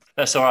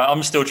 That's all right.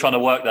 I'm still trying to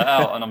work that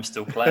out, and I'm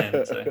still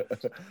playing. So.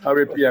 I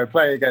mean,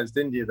 playing against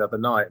India the other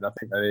night, and I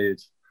think they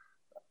needed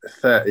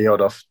 30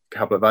 odd off a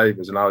couple of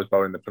overs, and I was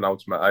bowling the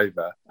penultimate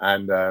over,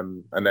 and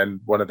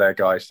then one of their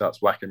guys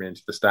starts whacking me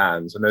into the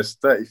stands, and there's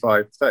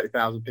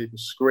 30,000 people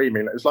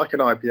screaming. It's like an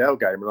IPL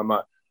game, and I'm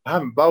like, I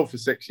haven't bowled for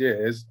 6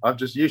 years. I'm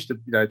just used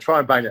to, try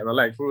and bang it on the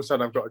length. All of a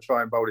sudden, I've got to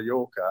try and bowl a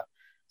Yorker.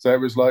 So it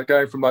was like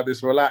going from like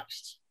this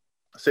relaxed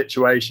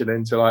situation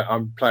into like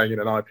I'm playing in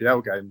an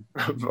IPL game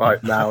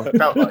right now. It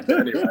felt like it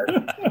anyway,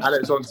 and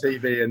it's on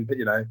TV, and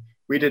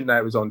we didn't know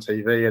it was on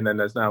TV, and then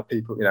there's now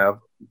people,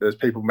 there's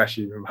people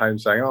messaging from home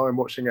saying, "Oh, I'm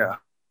watching it at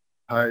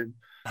home."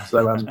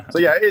 So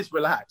yeah, it is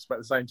relaxed, but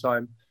at the same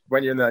time,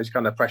 when you're in those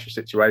kind of pressure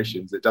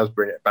situations, it does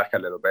bring it back a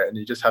little bit, and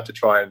you just have to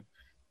try and,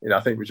 I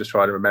think we're just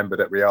trying to remember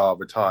that we are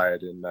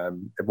retired,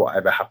 and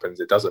whatever happens,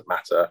 it doesn't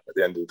matter at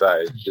the end of the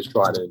day. Just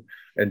trying to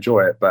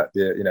enjoy it. But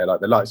like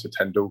the likes of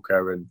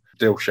Tendulkar and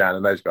Dilshan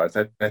and those guys,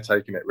 they're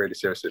taking it really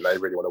seriously. They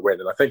really want to win,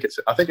 and I think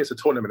it's a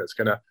tournament that's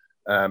going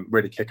to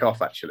really kick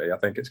off. Actually, I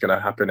think it's going to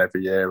happen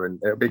every year,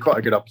 and it'll be quite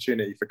a good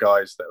opportunity for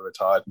guys that are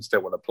retired and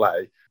still want to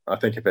play. I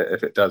think if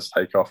it does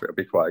take off, it'll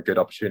be quite a good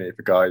opportunity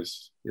for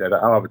guys that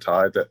are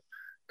retired that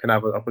can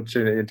have an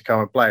opportunity to come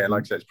and play. And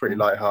like I said, it's pretty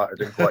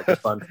light-hearted and quite good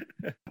fun.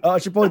 I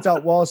should point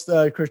out, whilst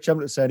Chris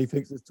Chemlett's saying he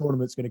thinks this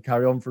tournament's going to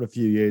carry on for a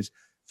few years,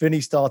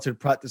 Finney started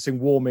practicing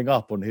warming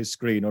up on his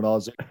screen on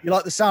ours. You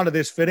like the sound of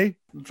this, Finney?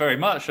 Very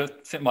much. I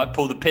think I might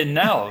pull the pin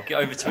now. I'll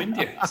get over to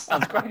India.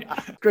 Sounds great.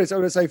 Chris, I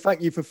want to say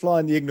thank you for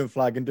flying the England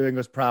flag and doing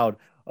us proud.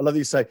 I love that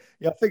you say,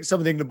 I think some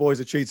of the England boys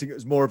are treating it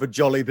as more of a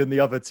jolly than the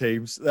other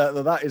teams.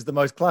 That is the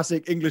most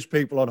classic English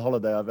people on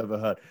holiday I've ever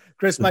heard.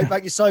 Chris, mate,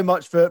 thank you so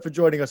much for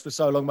joining us for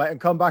so long, mate. And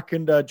come back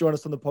and join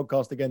us on the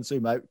podcast again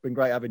soon, mate. It's been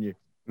great having you.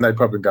 No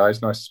problem,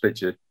 guys. Nice to speak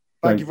to you.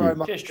 Thank you very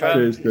much.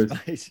 Cheers,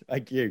 Chris.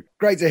 Thank you.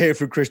 Great to hear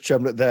from Chris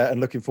Chemlett there,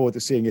 and looking forward to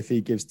seeing if he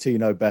gives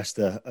Tino Best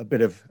a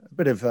bit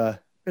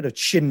of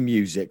chin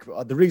music.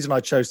 The reason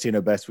I chose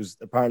Tino Best was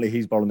apparently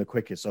he's bowling the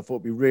quickest. So I thought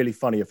it'd be really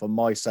funny if, on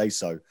my say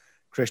so,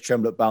 Chris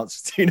Chemlett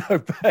bounces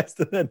Tino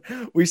Best, and then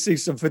we see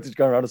some footage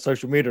going around on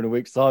social media in a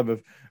week's time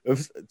of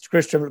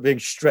Chris Chemlett being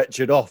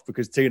stretchered off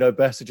because Tino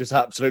Best had just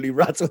absolutely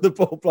rattled the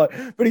ball play.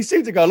 But he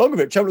seemed to go along with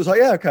it. Chemlett was like,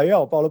 yeah, okay, yeah,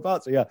 I'll bowl a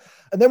bouncer, yeah.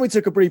 And then we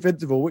took a brief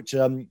interval, which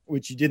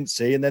you didn't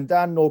see, and then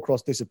Dan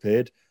Northcroft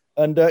disappeared,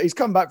 and he's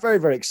come back very,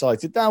 very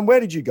excited. Dan, where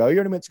did you go? You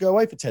only meant to go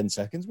away for 10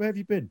 seconds. Where have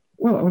you been?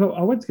 Well,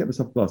 I went to get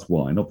myself a glass of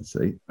wine,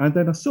 obviously, and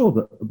then I saw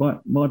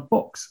that my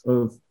box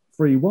of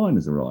free wine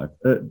has arrived.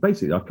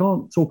 Basically, I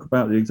can't talk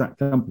about the exact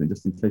company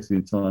just in case the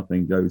entire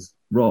thing goes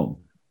wrong.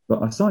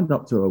 But I signed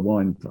up to a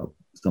wine club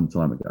some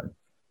time ago,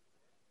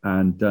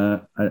 and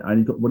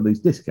you got one of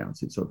these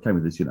discounts. It sort of came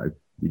with this, you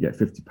get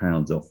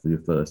 £50 off for your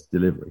first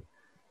delivery,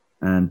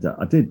 and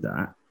I did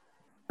that,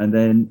 and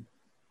then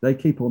they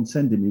keep on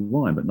sending me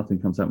wine, but nothing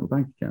comes out of my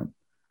bank account.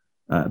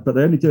 But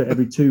they only do it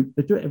every 2.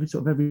 They do it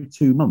every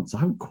 2 months. I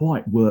haven't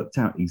quite worked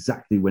out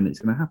exactly when it's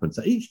going to happen.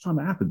 So each time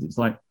it happens, it's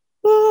like,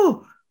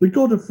 oh, the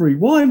god of free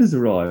wine has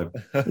arrived.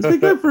 It's been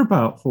going for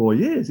about 4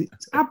 years.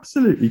 It's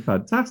absolutely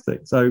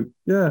fantastic. So,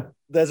 yeah.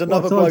 There's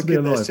another bloke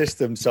in their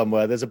system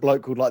somewhere. There's a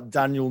bloke called like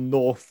Daniel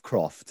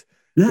Northcroft.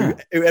 Yeah.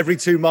 Who every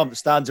 2 months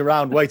stands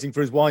around waiting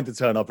for his wine to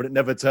turn up, and it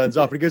never turns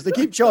up. And he goes, they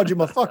keep charging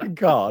my fucking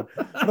card.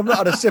 And I've not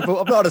had a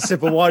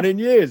sip of wine in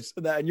years.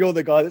 And you're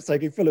the guy that's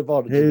taking full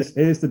advantage.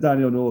 Here's the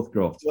Daniel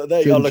Northcroft. So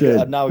there you go. Look at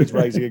that. Now he's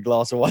raising a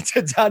glass of wine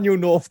to Daniel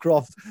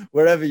Northcroft,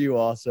 wherever you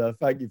are, sir.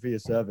 Thank you for your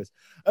service.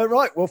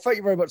 Right. Well, thank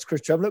you very much, Chris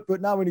Chemlett. But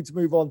now we need to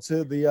move on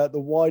to the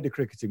wider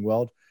cricketing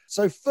world.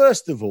 So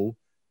first of all,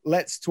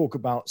 let's talk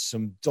about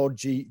some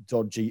dodgy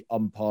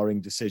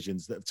umpiring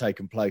decisions that have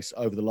taken place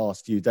over the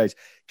last few days.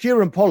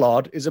 Kieran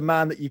Pollard is a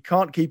man that you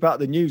can't keep out of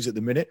the news at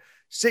the minute.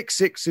 6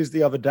 sixes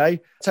the other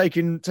day,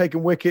 taking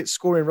wickets,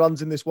 scoring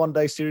runs in this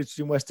one-day series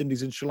between West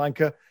Indies and Sri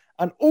Lanka.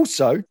 And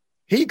also,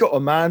 he got a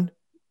man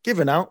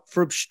given out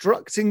for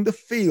obstructing the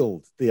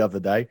field the other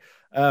day.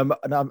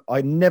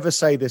 I never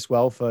say this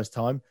well first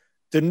time.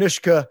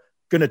 Danushka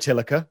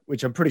Gunatilaka,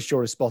 which I'm pretty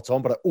sure is spot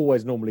on, but I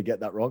always normally get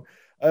that wrong.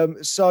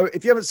 So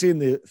if you haven't seen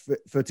the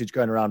footage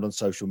going around on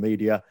social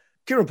media,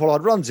 Kieran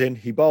Pollard runs in,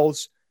 he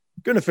bowls,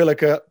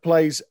 Gunatilaka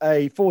plays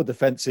a forward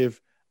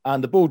defensive,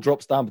 and the ball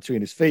drops down between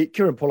his feet.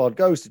 Kieran Pollard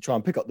goes to try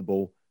and pick up the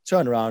ball,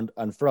 turn around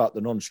and throw out the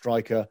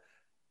non-striker,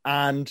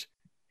 and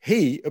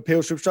he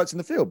appeals for obstructing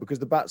the field because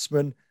the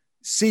batsman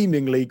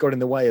seemingly got in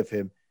the way of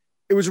him.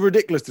 It was a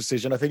ridiculous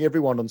decision. I think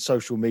everyone on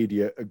social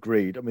media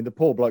agreed. I mean, the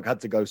poor bloke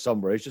had to go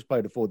somewhere. He's just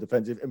played a forward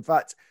defensive. In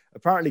fact,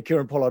 apparently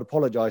Kieran Pollard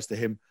apologised to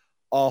him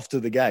after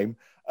the game.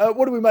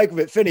 What do we make of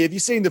it? Finney, have you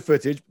seen the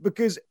footage?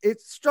 Because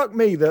it struck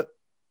me that,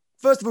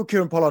 first of all,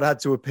 Kieran Pollard had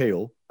to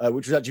appeal,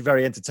 which was actually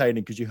very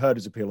entertaining because you heard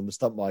his appeal on the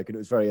stump mic and it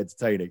was very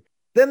entertaining.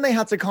 Then they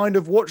had to kind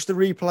of watch the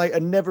replay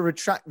and never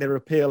retract their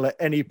appeal at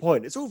any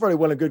point. It's all very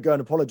well and good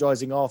going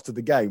apologising after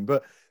the game,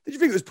 but did you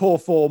think it was poor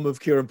form of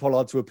Kieran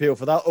Pollard to appeal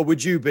for that, or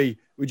would you be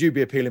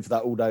appealing for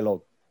that all day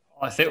long?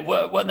 I think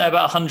weren't there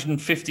about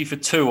 150 for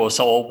 2 or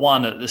so, or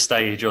 1 at the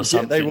stage or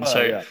something? Yeah, they were,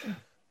 so yeah.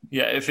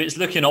 Yeah, if it's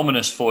looking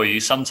ominous for you,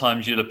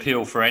 sometimes you'll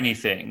appeal for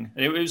anything.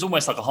 It was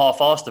almost like a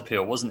half-assed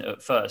appeal, wasn't it,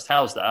 at first?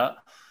 How's that?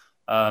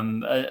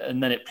 And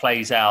then it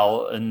plays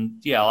out. And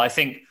yeah, I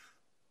think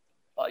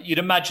you'd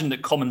imagine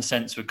that common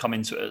sense would come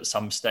into it at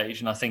some stage.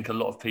 And I think a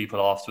lot of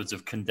people afterwards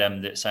have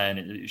condemned it, saying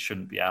it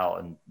shouldn't be out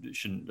and it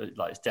shouldn't,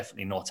 like, it's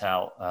definitely not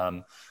out.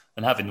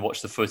 And having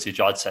watched the footage,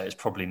 I'd say it's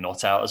probably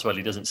not out as well.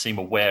 He doesn't seem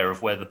aware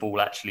of where the ball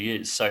actually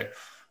is. So,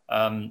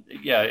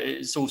 yeah,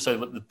 it's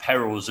also the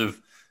perils of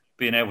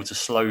being able to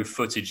slow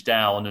footage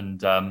down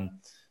and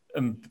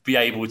be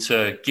able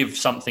to give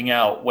something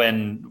out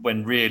when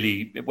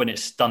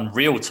it's done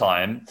real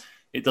time,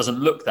 it doesn't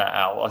look that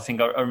out. I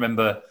think I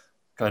remember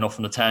going off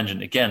on a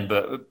tangent again,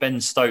 but Ben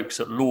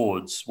Stokes at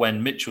Lords,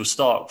 when Mitchell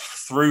Starc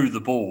threw the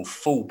ball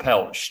full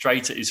pelt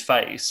straight at his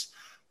face,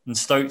 and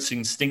Stokes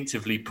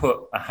instinctively put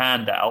a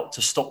hand out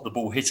to stop the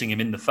ball hitting him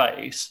in the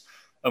face.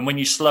 And when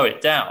you slow it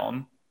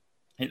down,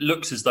 it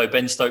looks as though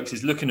Ben Stokes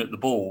is looking at the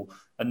ball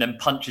and then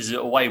punches it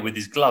away with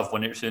his glove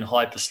when it's in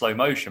hyper slow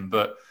motion.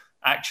 But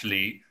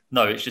actually,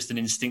 no, it's just an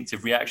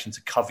instinctive reaction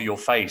to cover your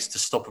face to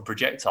stop a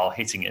projectile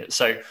hitting it.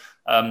 So,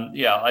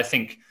 yeah, I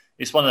think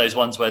it's one of those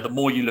ones where the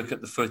more you look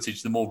at the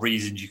footage, the more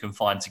reasons you can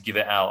find to give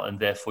it out, and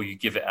therefore you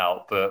give it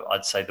out. But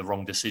I'd say the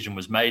wrong decision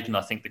was made. And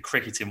I think the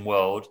cricketing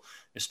world,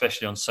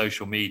 especially on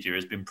social media,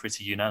 has been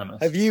pretty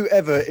unanimous. Have you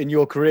ever in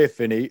your career,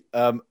 Finney,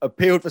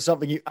 appealed for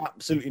something you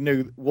absolutely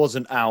knew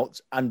wasn't out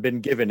and been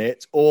given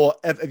it? Or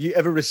have you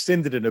ever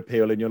rescinded an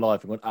appeal in your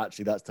life and gone,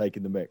 actually, that's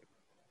taking the mick?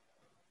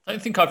 I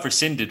don't think I've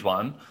rescinded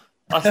one.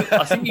 I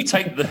think you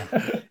take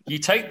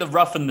the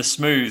rough and the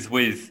smooth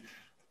with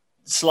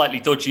slightly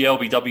dodgy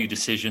LBW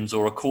decisions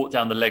or a caught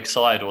down the leg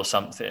side or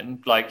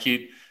something. Like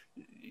you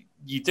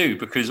do,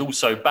 because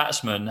also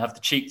batsmen have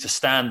the cheek to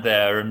stand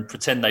there and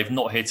pretend they've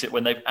not hit it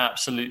when they've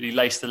absolutely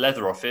laced the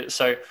leather off it.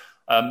 So,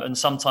 and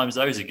sometimes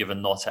those are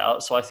given not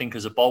out. So I think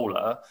as a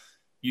bowler,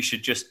 you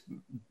should just,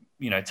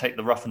 take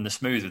the rough and the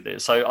smooth with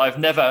it. So I've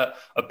never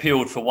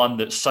appealed for one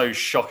that's so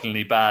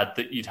shockingly bad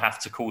that you'd have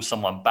to call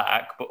someone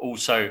back. But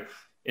also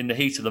in the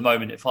heat of the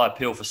moment, if I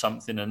appeal for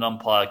something and an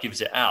umpire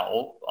gives it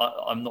out,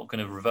 I'm not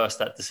going to reverse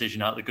that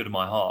decision out of the good of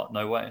my heart.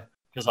 No way.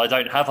 Because I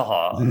don't have a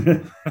heart.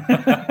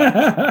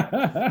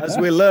 As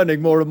we're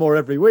learning more and more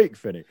every week,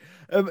 Finney.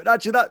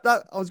 Actually,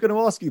 that I was going to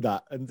ask you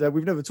that, and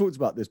we've never talked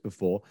about this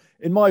before.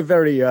 In my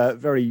very,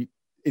 very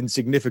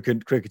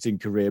insignificant cricketing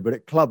career, but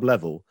at club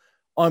level,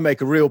 I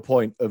make a real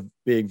point of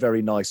being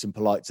very nice and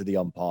polite to the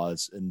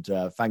umpires and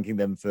thanking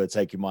them for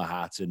taking my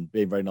hat and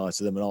being very nice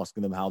to them and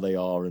asking them how they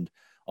are and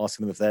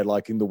asking them if they're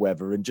liking the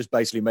weather and just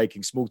basically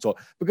making small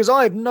talk, because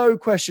I have no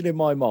question in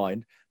my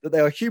mind that they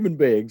are human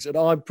beings, and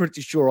I'm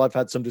pretty sure I've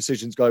had some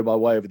decisions go my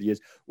way over the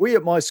years. We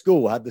at my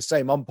school had the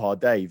same umpire,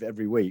 Dave,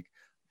 every week.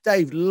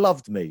 Dave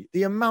loved me.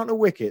 The amount of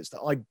wickets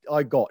that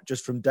I got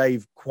just from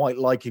Dave quite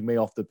liking me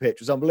off the pitch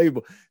was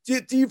unbelievable. Do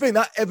you think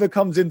that ever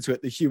comes into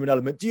it, the human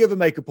element? Do you ever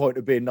make a point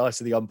of being nice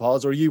to the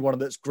umpires, or are you one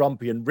that's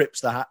grumpy and rips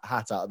the hat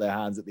out of their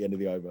hands at the end of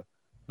the over?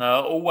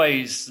 No,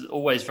 always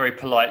very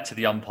polite to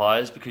the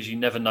umpires, because you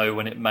never know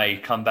when it may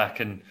come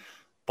back and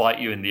bite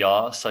you in the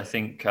arse. I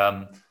think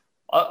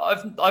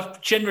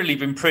I've generally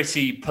been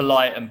pretty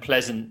polite and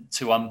pleasant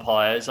to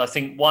umpires. I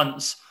think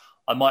once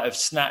I might have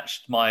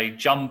snatched my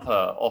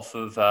jumper off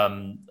of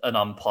an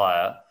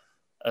umpire,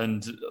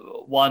 and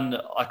one,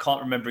 I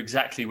can't remember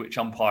exactly which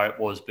umpire it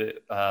was,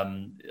 but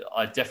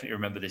I definitely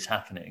remember this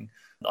happening.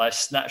 I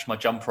snatched my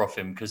jumper off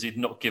him because he'd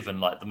not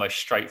given like the most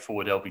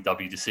straightforward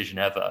LBW decision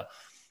ever.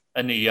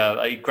 And he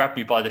grabbed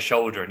me by the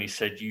shoulder and he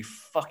said, "You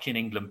fucking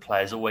England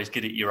players always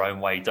get it your own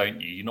way,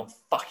 don't you? You're not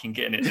fucking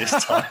getting it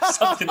this time."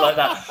 Something like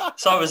that.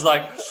 So I was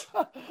like,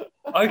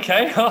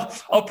 okay,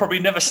 I'll probably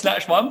never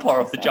snatch my umpire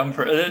off the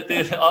jumper.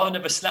 I'll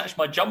never snatch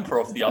my jumper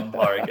off the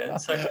umpire again.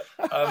 So,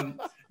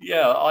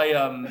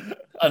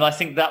 and I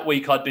think that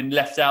week I'd been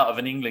left out of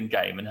an England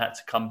game and had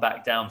to come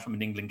back down from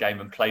an England game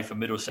and play for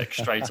Middlesex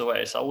straight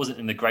away. So I wasn't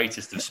in the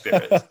greatest of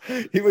spirits.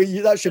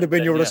 That should have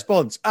been your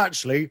response.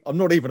 Actually, I'm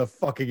not even a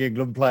fucking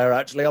England player,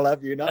 actually. I'll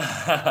have you know.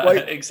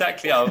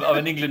 Exactly. I'm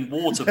an England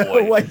water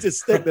boy. Way to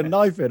stick the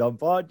knife in,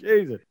 umpire.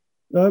 Jesus.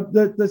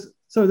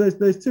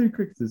 There's two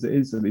cricketers that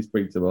instantly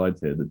spring to mind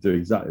here that do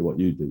exactly what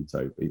you do,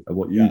 Toby, and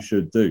what you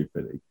should do,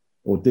 Philly,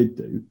 or did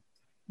do.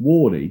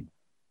 Warney,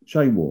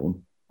 Shane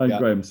Warne, and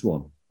Graham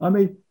Swan. I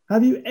mean,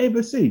 have you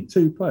ever seen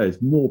two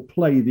players more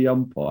play the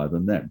umpire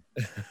than them?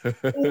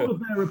 All of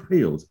their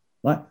appeals,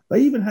 like they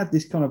even had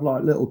this kind of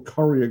like little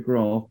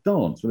choreographed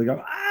dance where they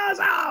go,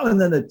 and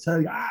then they tell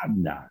you,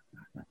 no.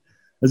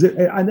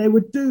 And they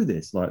would do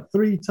this like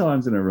 3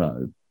 times in a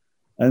row.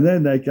 And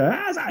then they go,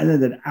 and then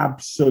they'd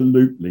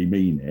absolutely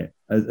mean it,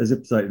 as if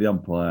to say to the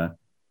umpire,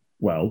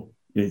 well,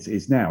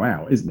 it's now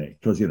out, isn't it?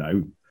 Because,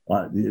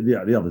 like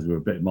the others were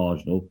a bit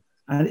marginal.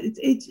 And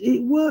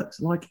it works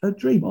like a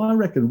dream. I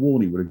reckon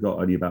Warney would have got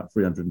only about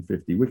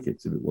 350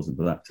 wickets if it wasn't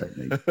for that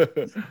technique.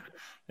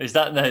 Is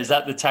that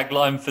the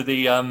tagline for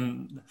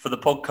the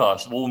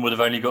podcast? Warren would have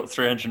only got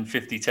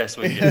 350 Test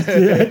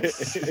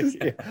wickets.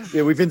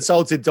 Yeah, we've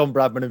insulted Don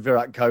Bradman and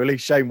Virat Kohli.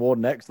 Shane Warne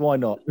next. Why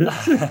not?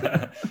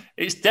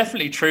 It's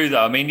definitely true,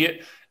 though. I mean,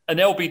 an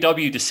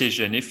LBW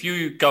decision, if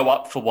you go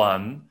up for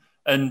one,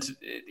 and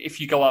if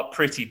you go up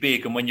pretty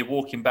big, and when you're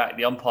walking back,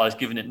 the umpire's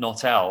giving it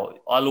not out,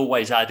 I'll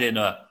always add in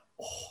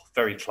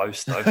very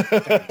close, though.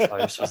 Very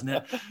close, wasn't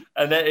it?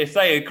 And then if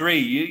they agree,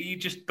 you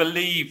just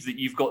believe that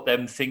you've got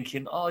them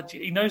thinking,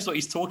 he knows what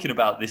he's talking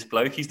about, this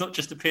bloke. He's not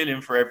just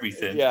appealing for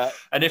everything. Yeah.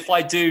 And if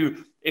I do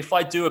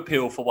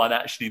appeal for one,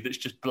 actually, that's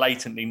just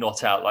blatantly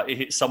not out, like it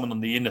hits someone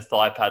on the inner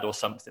thigh pad or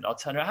something, I'll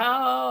turn around,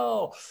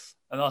 how?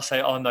 And I'll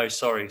say, oh, no,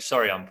 sorry,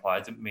 umpire, I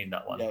didn't mean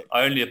that one. Yeah.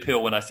 I only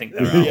appeal when I think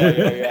they're out.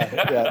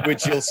 Yeah,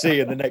 which you'll see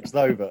in the next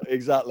over.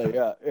 Exactly,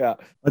 yeah.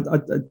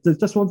 There's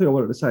just one thing I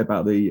wanted to say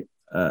about that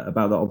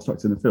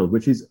obstructing the field,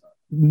 which is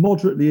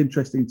moderately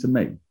interesting to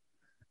me,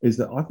 is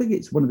that I think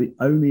it's one of the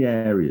only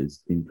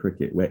areas in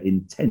cricket where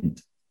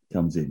intent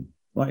comes in.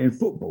 Like in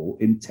football,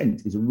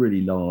 intent is a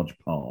really large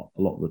part,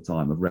 a lot of the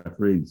time, of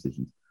refereeing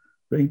decisions.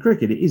 But in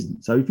cricket, it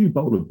isn't. So if you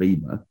bowl a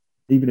beamer,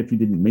 even if you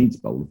didn't mean to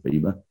bowl a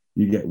beamer,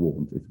 you get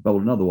warned. If you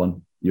bowl another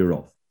one, you're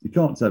off. You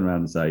can't turn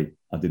around and say,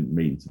 I didn't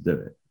mean to do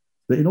it.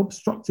 But in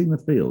obstructing the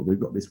field, we've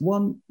got this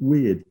one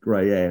weird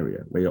grey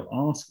area where you're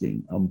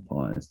asking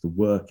umpires to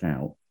work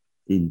out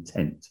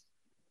intent.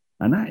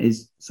 And that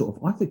is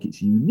I think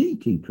it's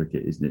unique in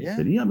cricket, isn't it,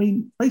 Vinny? I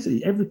mean,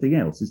 basically everything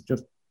else is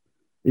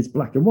it's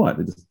black and white.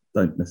 They just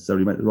don't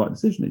necessarily make the right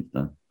decision each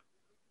time.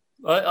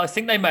 I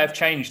think they may have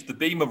changed the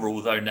beamer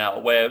rule, though, now,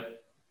 where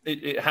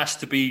it has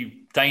to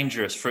be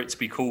dangerous for it to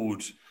be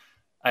called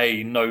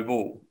a no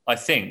ball, I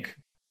think.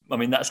 I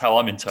mean, that's how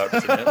I'm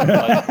interpreting it.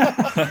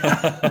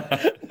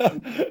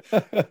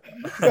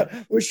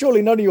 Well,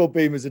 surely none of your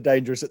beamers are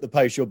dangerous at the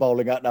pace you're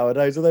bowling at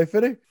nowadays, are they,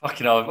 Finny?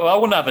 Fucking hell. I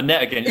want to have a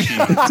net against you.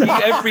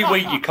 Every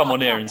week you come on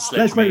here and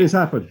sledge Let's make this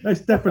happen. Let's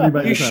definitely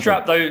make this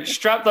happen. You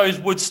strap those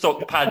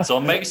Woodstock pads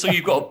on. Make sure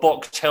you've got a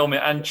boxed helmet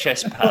and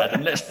chest pad,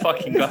 and let's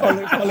fucking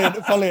go.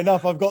 Funnily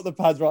enough, I've got the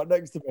pads right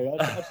next to me.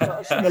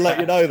 I shouldn't have let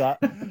you know that.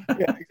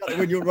 Yeah, exactly.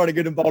 When you're running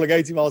in and bowling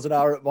 80 miles an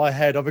hour at my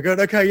head, I'll be going,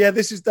 okay, yeah,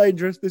 this is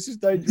dangerous.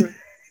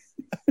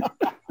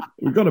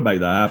 We've got to make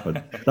that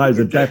happen. That is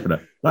a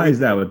definite. That is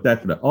now a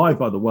definite. I,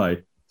 by the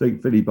way,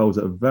 think Finny bowls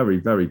at a very,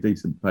 very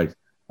decent pace.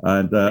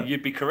 And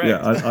you'd be correct. Yeah,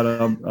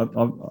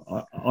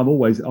 I've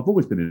always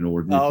been in awe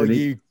of you. Oh, Finny.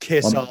 you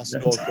kiss ass,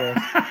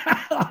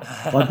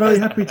 Northcroft. I'm very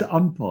happy to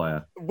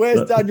umpire.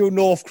 Where's Daniel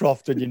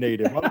Northcroft when you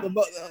need him?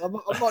 I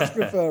much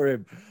prefer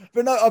him.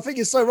 But no, I think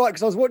you're so right,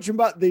 because I was watching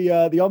back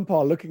the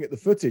umpire looking at the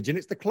footage, and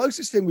it's the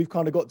closest thing we've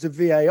kind of got to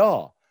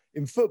VAR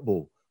in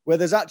football, where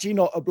there's actually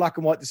not a black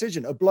and white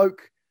decision. A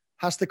bloke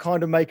has to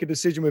kind of make a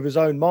decision with his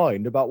own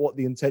mind about what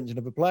the intention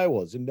of a player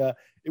was. And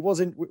it was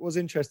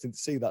interesting to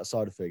see that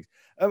side of things.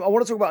 I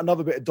want to talk about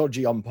another bit of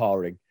dodgy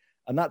umpiring,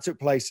 and that took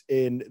place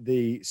in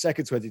the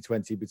second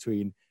 2020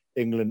 between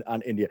England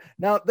and India.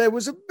 Now, there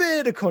was a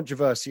bit of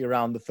controversy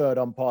around the third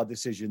umpire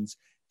decisions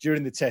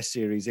during the Test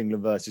series,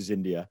 England versus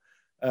India.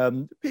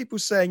 People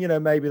saying,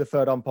 maybe the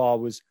third umpire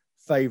was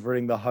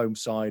favouring the home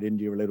side,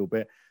 India, a little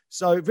bit.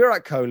 So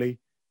Virat Kohli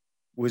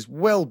was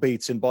well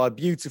beaten by a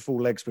beautiful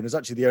leg spin. It was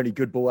actually the only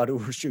good ball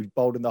Adil Rashid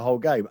bowled in the whole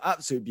game.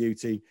 Absolute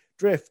beauty.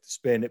 Drift,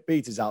 spin, it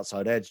beat his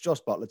outside edge.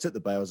 Josh Buttler took the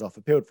bails off,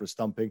 appealed for a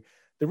stumping.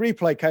 The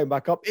replay came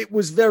back up. It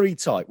was very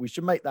tight. We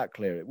should make that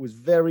clear. It was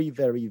very,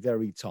 very,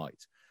 very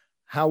tight.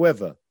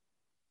 However,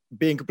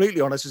 being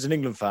completely honest, as an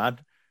England fan,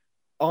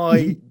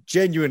 I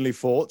genuinely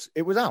thought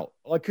it was out.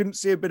 I couldn't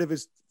see a bit of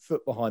his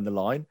foot behind the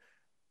line.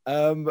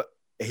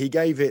 He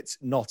gave it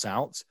not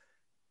out.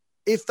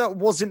 If that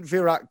wasn't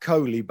Virat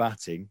Kohli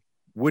batting,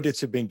 would it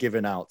have been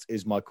given out,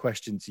 is my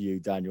question to you,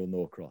 Daniel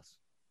Northcroft.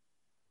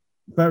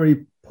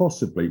 Very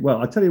possibly.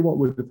 Well, I tell you what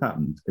would have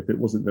happened if it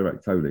wasn't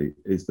Virat Kohli,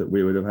 is that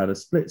we would have had a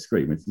split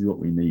screen, which is what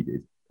we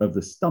needed, of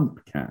the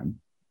stump cam.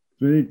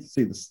 So we need to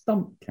see the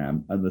stump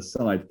cam and the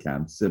side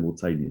cam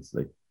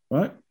simultaneously,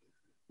 right?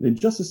 In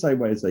just the same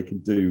way as they can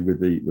do with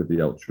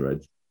the Ultra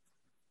Edge.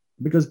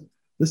 Because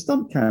the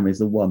stump cam is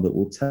the one that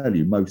will tell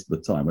you most of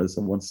the time whether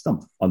someone's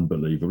stumped.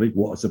 Unbelievably,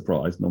 what a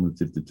surprise,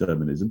 nominative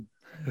determinism.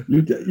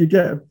 You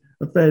get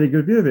a fairly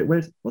good view of it.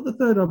 Whereas what the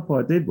third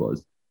umpire did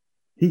was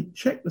he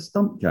checked the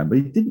stump cam, but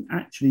he didn't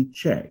actually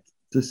check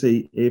to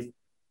see if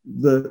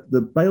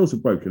the bails were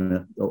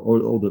broken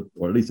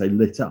or at least they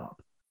lit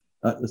up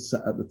at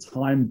the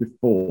time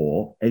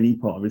before any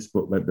part of his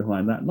foot went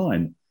behind that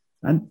line.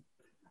 And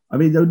I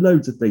mean, there were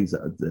loads of things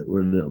that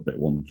were a little bit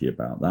wonky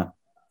about that.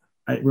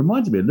 It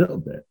reminded me a little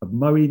bit of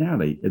Moeen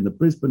Ali in the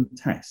Brisbane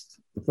Test,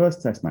 the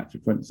first Test match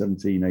of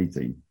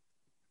 2017-18,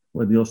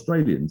 when the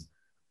Australians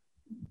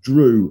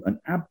drew an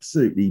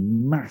absolutely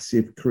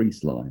massive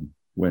crease line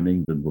when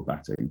England were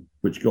batting,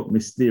 which got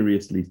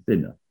mysteriously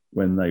thinner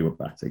when they were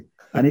batting.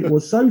 And it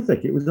was so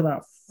thick, it was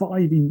about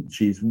 5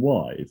 inches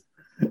wide.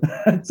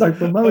 And so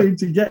for Moeen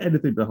to get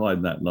anything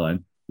behind that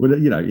line Well,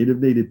 you'd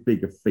have needed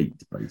bigger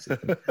feet,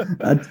 basically.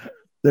 And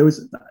there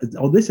was,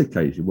 on this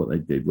occasion, what they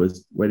did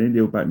was when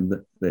India were batting,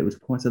 there was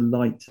quite a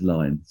light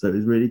line. So it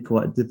was really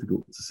quite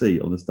difficult to see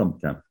on the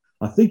stump cam.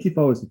 I think if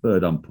I was the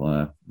third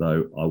umpire,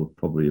 though, I would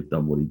probably have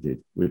done what he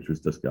did, which was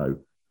just go,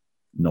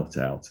 not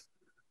out.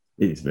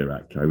 It's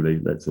Virat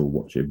Kohli. Let's all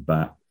watch him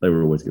bat. They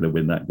were always going to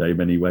win that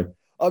game anyway.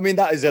 I mean,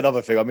 that is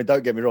another thing. I mean,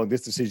 don't get me wrong.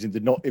 This decision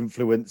did not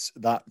influence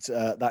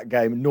that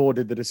game, nor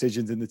did the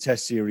decisions in the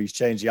Test series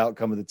change the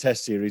outcome of the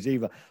Test series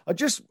either. I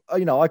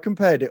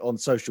compared it on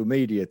social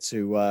media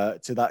to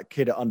that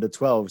kid at under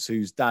 12s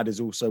whose dad is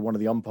also one of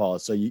the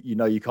umpires. So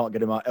you can't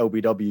get him out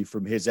LBW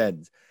from his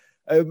end.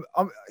 I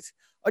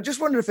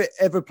just wonder if it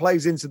ever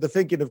plays into the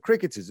thinking of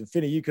cricketers. And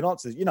Finney, you can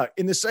answer this.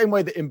 In the same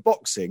way that in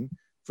boxing,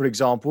 for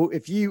example,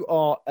 if you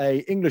are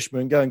an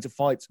Englishman going to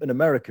fight an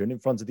American in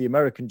front of the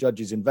American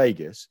judges in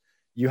Vegas,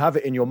 you have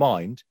it in your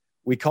mind,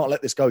 we can't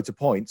let this go to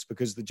points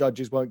because the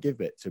judges won't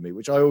give it to me,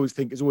 which I always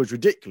think is always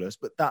ridiculous,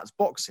 but that's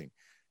boxing.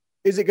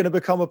 Is it going to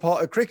become a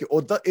part of cricket,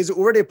 or is it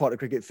already a part of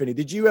cricket, Finney?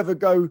 Did you ever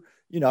go,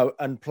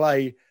 and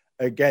play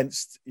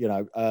against,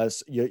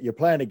 you're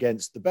playing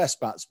against the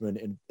best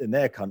batsman in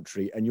their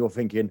country, and you're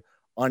thinking,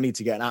 I need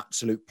to get an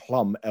absolute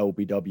plum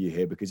LBW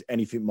here because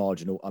anything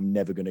marginal, I'm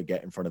never going to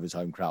get in front of his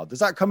home crowd. Does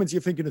that come into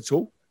your thinking at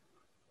all?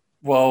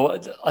 Well,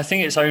 I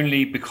think it's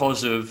only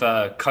because of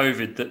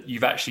COVID that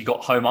you've actually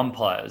got home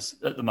umpires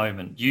at the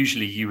moment.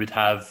 Usually you would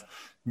have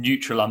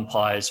neutral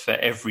umpires for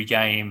every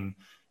game,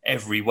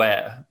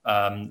 everywhere,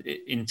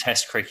 in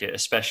Test cricket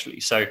especially.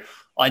 So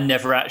I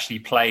never actually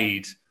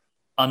played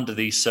under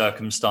these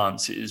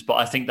circumstances, but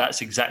I think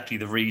that's exactly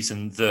the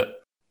reason that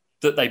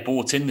they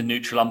brought in the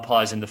neutral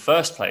umpires in the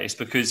first place,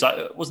 because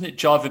wasn't it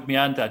Javed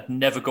Miandad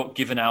never got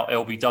given out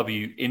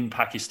LBW in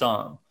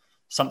Pakistan?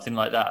 Something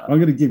like that. I'm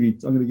going to give you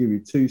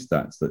two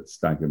stats that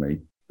stagger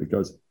me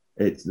because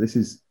this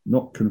is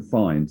not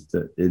confined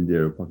to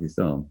India or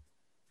Pakistan.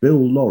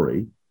 Bill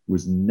Lawry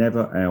was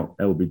never out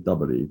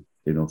LBW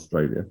in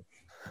Australia,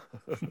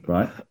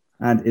 right?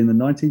 And in the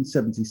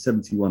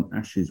 1970-71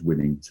 Ashes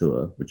winning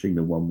tour, which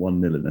England won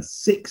 1-0 in a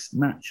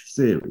 6-match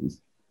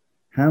series,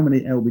 how many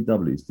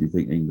LBWs do you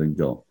think England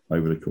got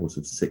over the course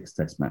of 6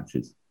 Test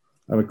matches?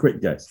 Have a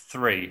quick guess.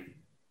 3.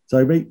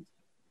 Toby?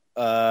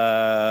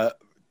 4.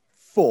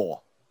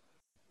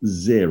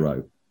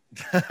 0.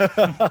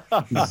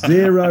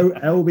 0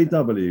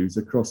 LBWs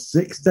across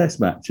 6 Test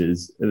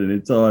matches in an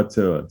entire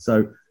tour.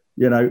 So,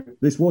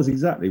 this was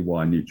exactly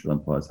why neutral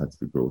umpires had to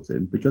be brought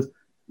in, because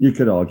you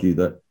could argue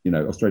that,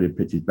 Australian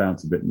pitches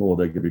bounce a bit more.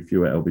 There could be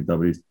fewer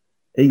LBWs.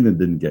 England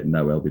didn't get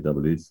no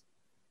LBWs.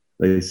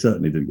 They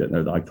certainly didn't get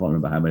no. I can't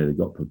remember how many they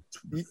got,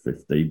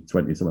 15,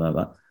 20, something like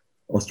that.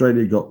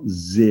 Australia got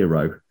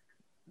 0.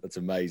 That's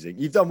amazing.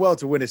 You've done well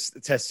to win a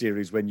Test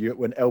series when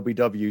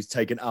LBW is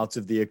taken out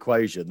of the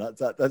equation.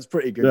 That's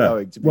pretty good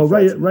going. Well,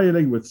 Ray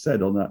Illingworth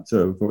said on that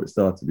tour before it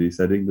started, he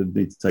said England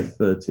need to take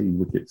 13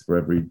 wickets for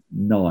every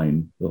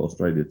 9 that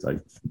Australia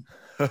takes.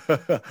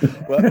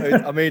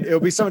 Well, I mean, it'll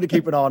be something to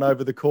keep an eye on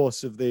over the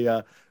course of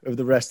the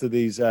rest of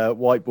these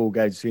white ball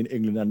games between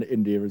England and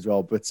India as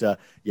well. But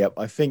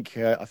I think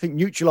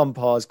neutral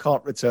umpires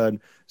can't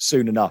return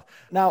soon enough.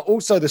 Now,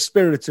 also the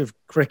spirit of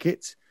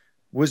cricket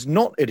was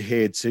not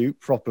adhered to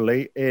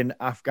properly in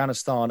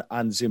Afghanistan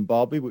and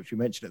Zimbabwe, which we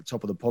mentioned at the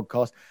top of the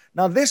podcast.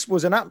 Now, this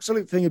was an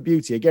absolute thing of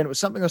beauty. Again, it was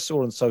something I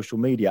saw on social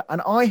media,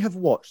 and I have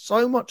watched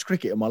so much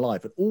cricket in my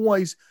life and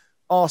always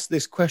asked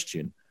this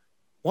question: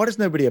 why does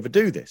nobody ever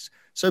do this?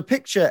 So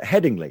picture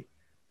Headingley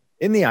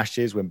in the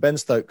Ashes when Ben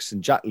Stokes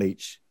and Jack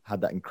Leach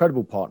had that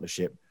incredible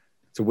partnership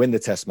to win the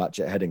Test match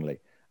at Headingley.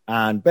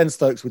 And Ben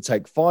Stokes would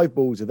take 5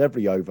 balls of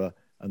every over,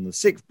 and the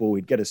 6th ball,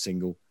 he'd get a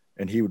single,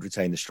 and he would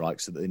retain the strike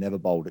so that they never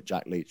bowled at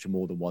Jack Leach for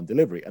more than one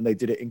delivery. And they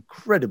did it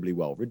incredibly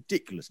well,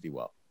 ridiculously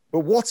well. But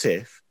what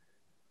if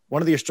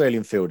one of the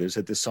Australian fielders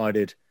had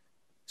decided,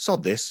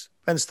 sod this,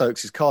 Ben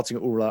Stokes is carting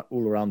it all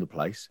around the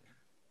place.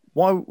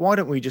 Why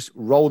don't we just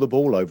roll the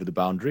ball over the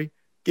boundary,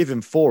 give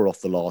him 4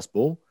 off the last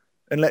ball,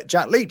 and let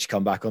Jack Leach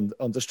come back on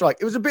the strike?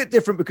 It was a bit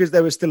different because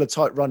there was still a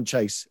tight run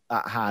chase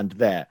at hand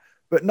there.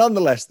 But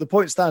nonetheless, the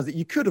point stands that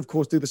you could, of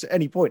course, do this at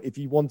any point if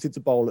you wanted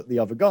to bowl at the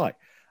other guy.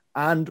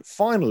 And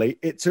finally,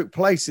 it took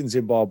place in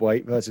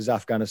Zimbabwe versus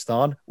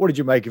Afghanistan. What did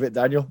you make of it,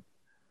 Daniel?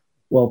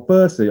 Well,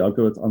 firstly,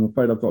 I'm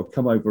afraid I've got to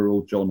come over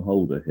all John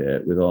Holder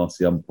here with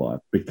RC umpire,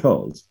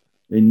 because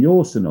in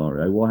your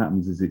scenario, what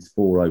happens is it's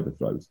 4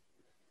 overthrows,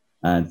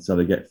 and so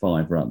they get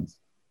 5 runs.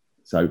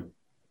 So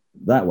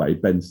that way,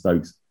 Ben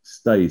Stokes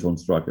stays on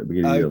strike at the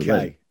beginning of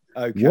the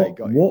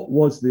event. What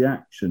was the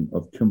action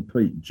of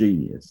complete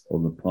genius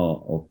on the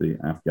part of the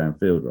Afghan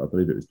fielder? I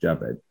believe it was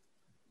Javed.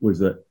 Was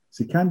that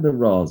Sikandar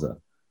Raza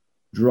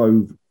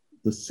drove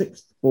the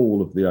 6th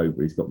ball of the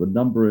over. He's got the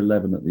number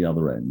 11 at the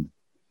other end.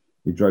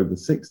 He drove the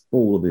 6th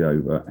ball of the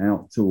over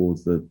out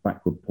towards the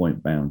backward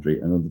point boundary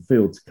and on the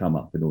field to come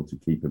up in order to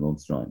keep him on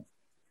strike.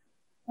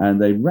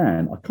 And they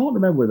ran, I can't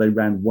remember whether they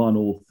ran 1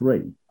 or 3.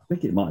 I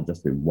think it might have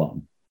just been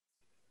 1.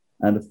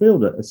 And the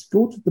fielder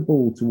escorted the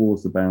ball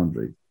towards the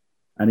boundary,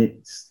 and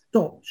it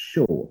stopped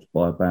short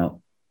by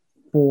about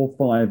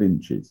 4-5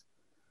 inches.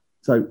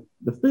 So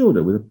the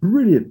fielder, with a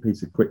brilliant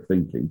piece of quick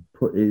thinking,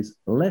 put his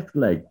left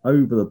leg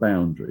over the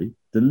boundary,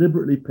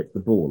 deliberately picked the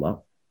ball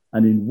up,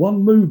 and in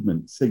one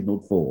movement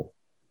signalled 4.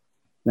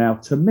 Now,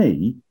 to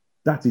me,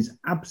 that is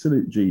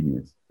absolute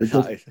genius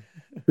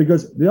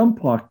because the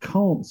umpire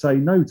can't say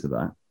no to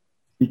that.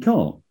 He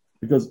can't,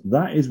 because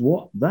that is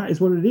what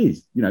it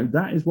is. You know,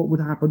 that is what would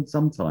happen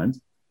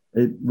sometimes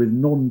with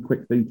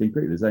non-quick thinking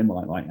cricketers. They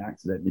might like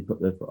accidentally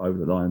put their foot over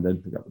the line and then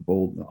pick up the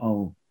ball.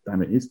 Oh,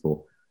 damn, it is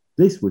 4.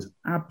 This was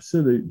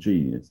absolute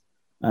genius.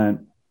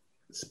 And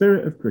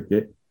spirit of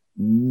cricket,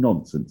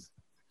 nonsense.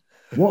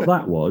 What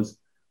that was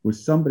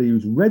somebody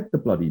who's read the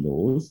bloody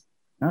laws,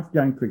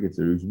 Afghan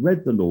cricketer who's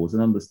read the laws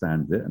and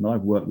understands it. And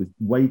I've worked with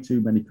way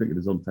too many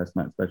cricketers on Test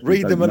match specialists.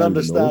 Read them and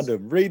understand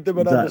them. Read them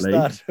and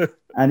understand them.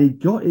 And he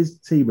got his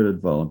team an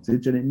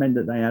advantage, and it meant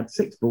that they had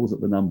 6 balls at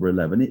the number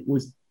 11. It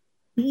was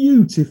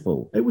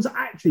beautiful. It was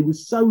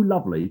so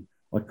lovely.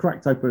 I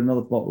cracked open another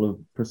bottle of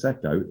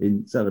Prosecco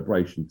in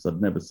celebration because I'd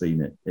never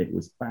seen it. It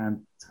was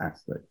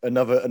fantastic.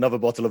 Another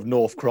bottle of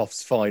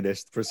Northcroft's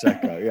finest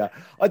Prosecco, yeah.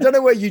 I don't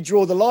know where you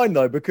draw the line,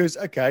 though, because,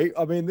 okay,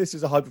 I mean, this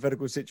is a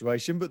hypothetical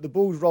situation, but the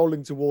ball's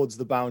rolling towards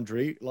the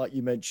boundary, like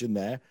you mentioned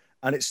there,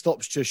 and it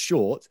stops just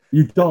short.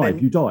 You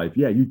dive. You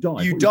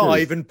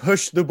dive and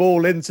push the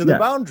ball into the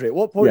boundary. At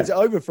what point is it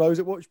overthrows?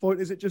 At what point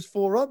is it just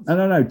 4 runs?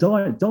 No.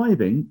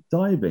 Diving,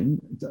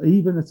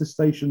 even at a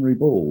stationary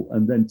ball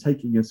and then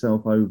taking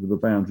yourself over the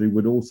boundary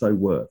would also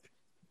work.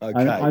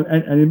 Okay.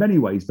 And in many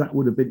ways, that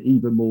would have been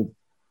even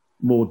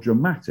more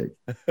dramatic.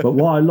 But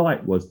what I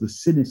liked was the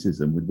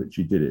cynicism with which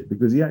he did it,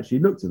 because he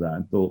actually looked at that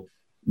and thought,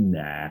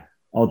 nah,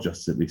 I'll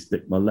just simply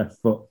stick my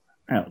left foot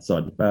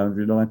outside the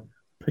boundary line,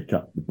 pick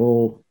up the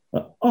ball.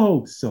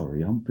 Oh,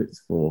 sorry, it's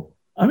 4.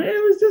 I mean, it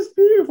was just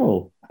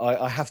beautiful.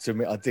 I have to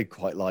admit, I did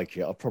quite like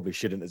it. I probably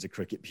shouldn't as a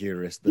cricket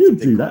purist. But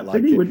You'd do that,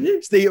 wouldn't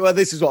you? Steve, well,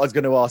 this is what I was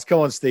going to ask. Come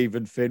on,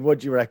 Stephen Finn. What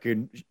do you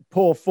reckon?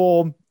 Poor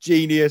form,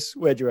 genius.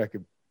 Where do you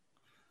reckon?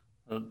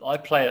 I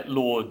play at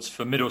Lords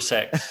for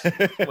Middlesex,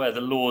 where the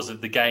laws of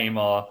the game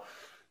are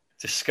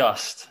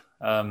discussed.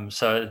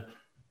 So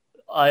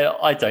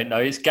I don't know.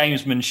 It's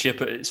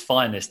gamesmanship at its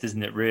finest,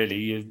 isn't it,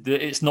 really?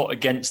 It's not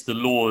against the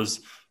laws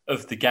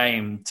of the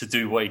game to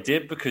do what he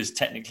did, because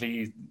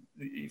technically,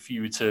 if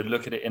you were to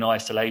look at it in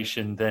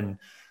isolation, then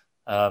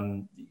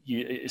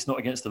it's not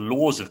against the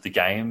laws of the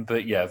game.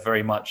 But yeah,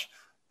 very much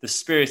the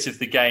spirit of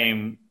the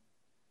game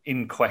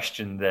in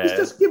question there. He's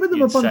just given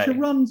them a bunch of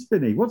runs,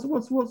 Finney. What's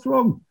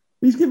wrong?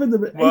 He's given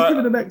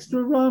them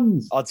extra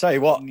runs. I'll tell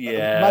you what.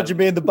 Yeah. Imagine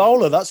being the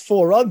bowler. That's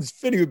 4 runs.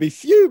 Finney would be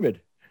fuming.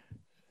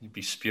 You'd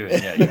be spewing,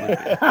 yeah. You would be,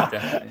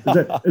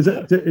 definitely.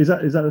 Is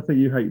that the thing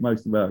you hate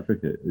most about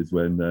cricket? Is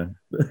when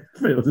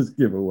fielders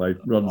give away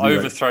runs?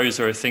 Overthrows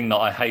are a thing that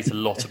I hate a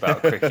lot about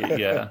cricket.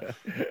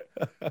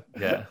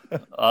 Yeah.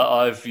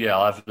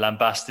 I've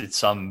lambasted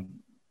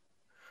some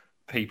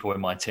people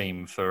in my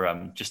team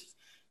for just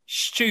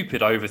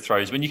stupid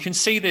overthrows when you can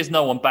see there's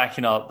no one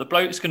backing up. The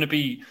bloke's going to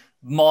be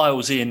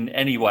miles in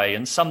anyway,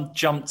 and some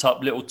jumped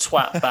up little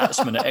twat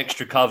batsman at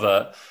extra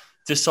cover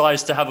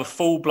decides to have a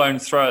full-blown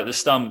throw at the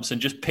stumps and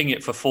just ping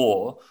it for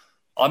 4,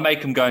 I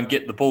make him go and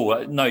get the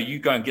ball. No, you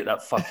go and get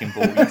that fucking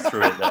ball. You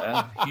threw it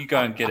there. You go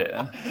and get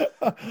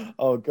it.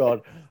 Oh,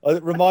 God.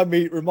 Remind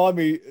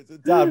me,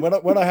 Dan,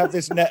 when I have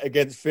this net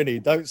against Finney,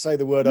 don't say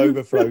the word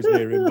overthrows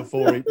near him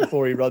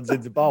before he runs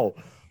into bowl.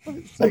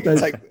 Take my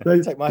head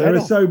there are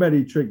off. so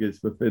many triggers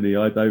for Finney.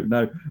 I don't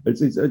know.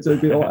 It's a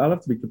bit, I'll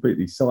have to be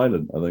completely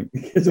silent, I think.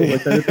 It's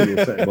almost anything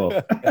will set him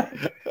off.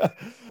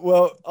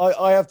 Well,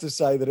 I have to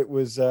say that it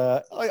was,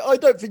 I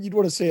don't think you'd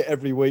want to see it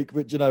every week,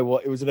 but you know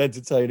what? It was an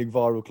entertaining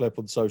viral clip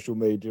on social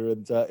media,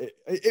 and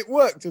it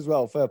worked as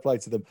well. Fair play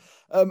to them.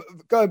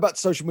 Going back to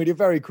social media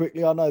very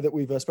quickly, I know that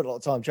we've spent a lot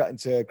of time chatting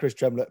to Chris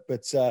Tremlett,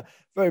 but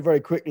very, very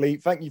quickly,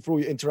 thank you for all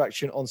your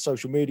interaction on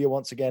social media.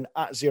 Once again,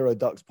 at Zero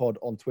Ducks Pod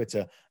on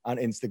Twitter and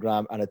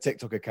Instagram, and a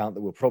TikTok account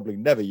that we'll probably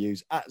never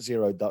use, at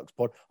Zero Ducks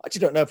Pod. I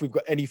actually don't know if we've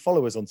got any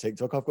followers on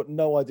TikTok. I've got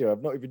no idea.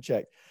 I've not even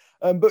checked.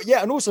 But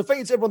yeah, and also thank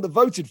you to everyone that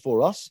voted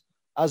for us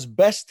as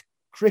best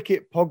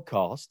cricket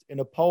podcast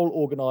in a poll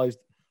organised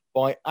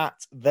by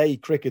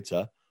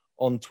 @TheyCricketer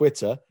on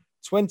Twitter.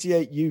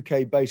 28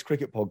 UK-based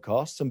cricket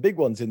podcasts, some big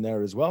ones in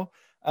there as well,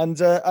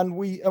 and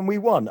we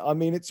won. I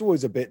mean, it's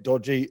always a bit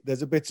dodgy.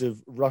 There's a bit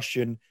of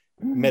Russian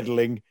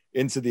meddling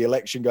into the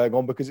election going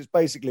on, because it's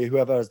basically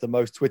whoever has the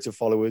most Twitter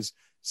followers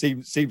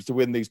seems to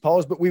win these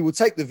polls. But we will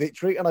take the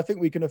victory, and I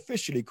think we can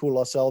officially call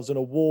ourselves an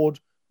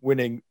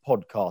award-winning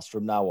podcast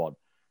from now on.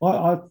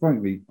 I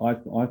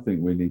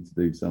think we need to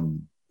do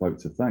some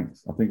votes of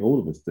thanks. I think all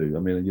of us do. I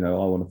mean, you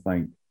know, I want to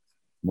thank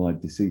my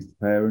deceased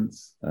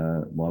parents,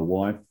 my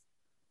wife,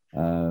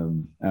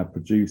 our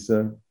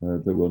producer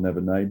that we'll never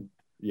name.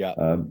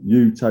 Yeah.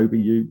 You, Toby,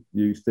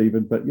 you,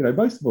 Stephen. But, you know,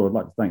 most of all, I'd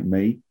like to thank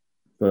me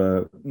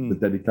for the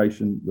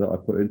dedication that I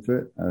put into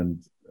it, and,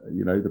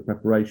 you know, the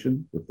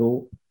preparation, the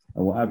thought,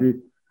 and what have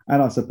you.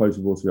 And I suppose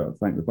we've also got to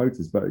thank the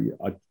voters, but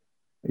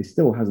it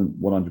still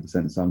hasn't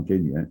 100% sunk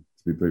in yet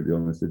to be brutally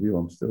honest with you.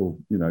 I'm still,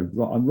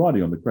 I'm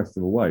riding on the crest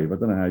of a wave. I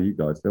don't know how you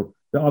guys feel.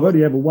 I've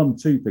only ever won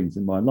 2 things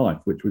in my life,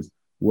 which was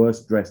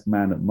Worst Dressed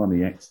Man at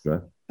Money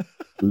Extra,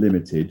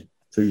 Limited,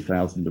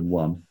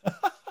 2001.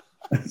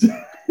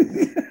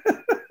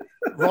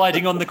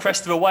 Riding on the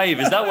crest of a wave.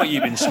 Is that what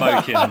you've been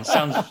smoking?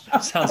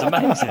 Sounds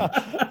amazing.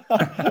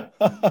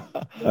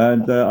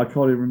 And I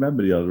can't even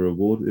remember the other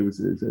award. It was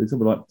something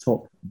like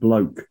Top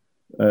Bloke,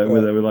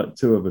 where there were like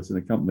 2 of us in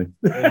a company.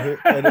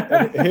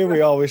 and here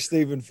we are with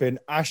Stephen Finn,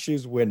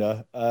 Ashes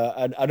winner.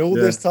 And all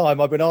this time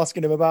I've been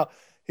asking him about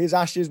his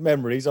Ashes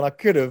memories, and I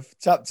could have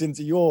tapped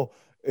into your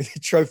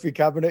trophy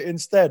cabinet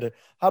instead.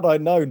 Had I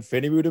known,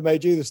 Finn, we would have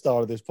made you the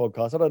star of this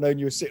podcast. Had I known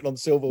you were sitting on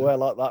silverware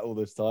like that all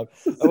this time.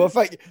 Well,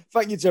 thank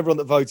you to everyone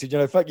that voted.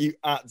 Thank you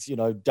at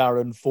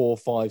Darren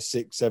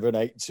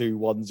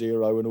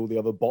 456788210 and all the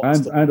other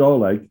bots. And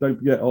Oleg, don't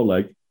forget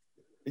Oleg.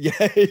 Yeah,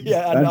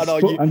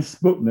 and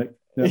Sputnik.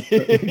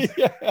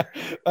 Yeah.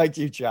 Thank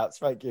you, chaps.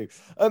 Thank you.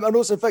 And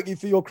also thank you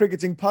for your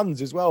cricketing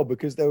puns as well,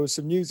 because there was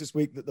some news this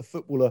week that the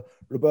footballer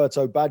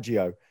Roberto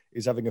Baggio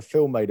is having a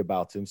film made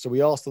about him. So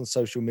we asked on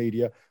social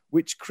media,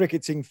 which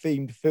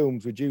cricketing-themed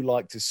films would you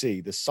like to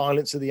see? The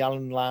Silence of the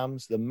Allen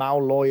Lambs, the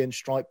Malloy in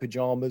Striped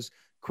Pyjamas,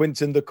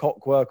 Quinton the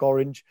Cockwork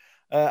Orange.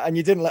 And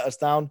you didn't let us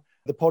down.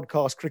 The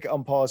podcast Cricket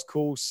Umpire's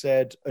Call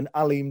said An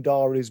Aleem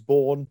Dar is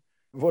Born.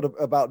 What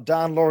about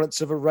Dan Lawrence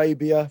of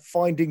Arabia?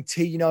 Finding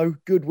Tino,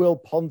 Goodwill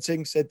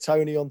Ponting, said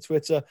Tony on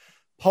Twitter.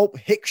 Pulp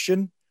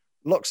Hiction,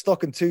 Lock,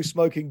 Stock and Two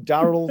Smoking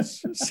Darrells,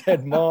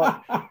 said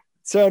Mark.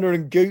 Turner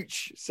and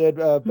Gooch, said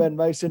Ben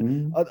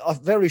Mason. A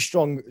very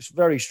strong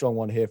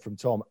one here from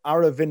Tom.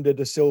 Aravinda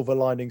de Silva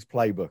Linings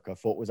Playbook, I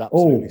thought was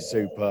absolutely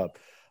superb.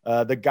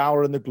 The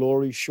Gower and the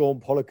Glory, Sean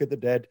Pollock of the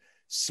Dead.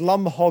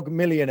 Slumhog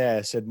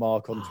Millionaire, said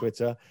Mark on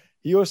Twitter.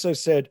 He also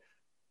said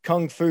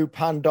Kung Fu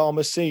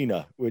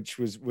Pandamasina, which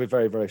was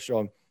very, very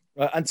strong.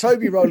 And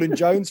Toby Rowland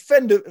Jones,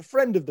 friend of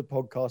the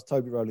podcast,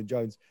 Toby Rowland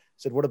Jones,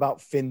 said, what about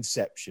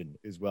Finception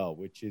as well,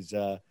 which is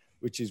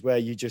where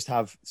you just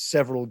have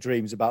several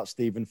dreams about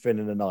Stephen Finn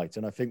in a night.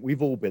 And I think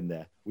we've all been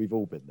there.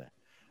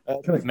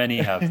 Many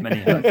have.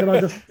 Can I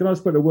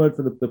just put a word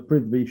for the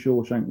Prithvi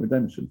Shawshank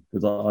Redemption?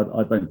 Because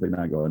I don't think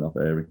that got enough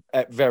airing.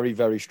 Very,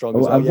 very strong.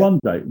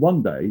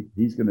 One day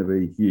he's going to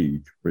be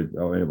huge. He's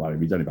only about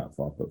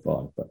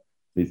 5'5", but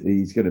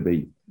he's going to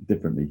be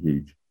differently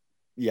huge.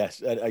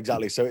 Yes,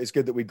 exactly. So it's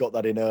good that we got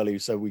that in early.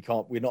 So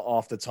we're not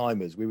after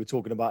timers. We were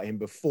talking about him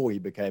before he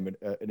became an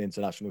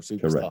international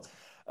superstar.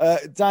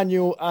 Correct.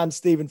 Daniel and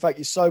Stephen, thank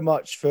you so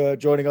much for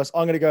joining us.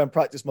 I'm going to go and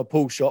practice my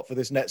pull shot for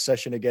this next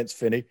session against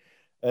Finney.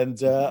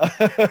 And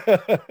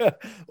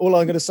all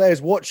I'm going to say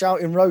is watch out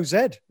in row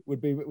Z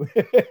would be.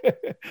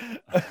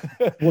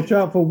 Watch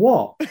out for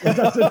what? Bits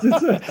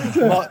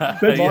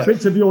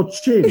of your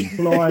chin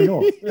flying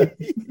off.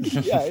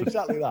 Yeah,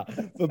 exactly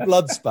that. For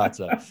blood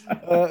spatter.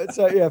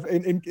 So yeah,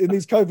 in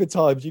these COVID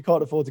times, you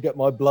can't afford to get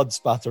my blood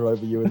spatter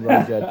over you in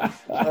row Z.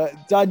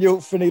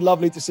 Daniel, Finney,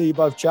 lovely to see you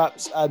both,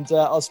 chaps, and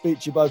I'll speak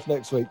to you both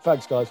next week.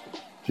 Thanks, guys.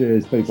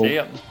 Cheers, people. See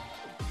ya.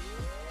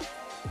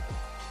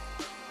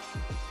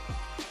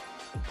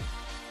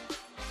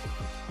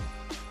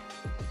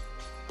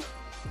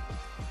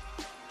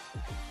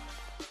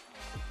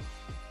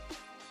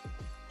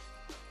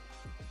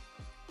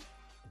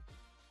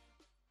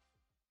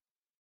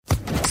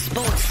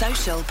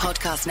 Social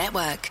Podcast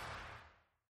Network.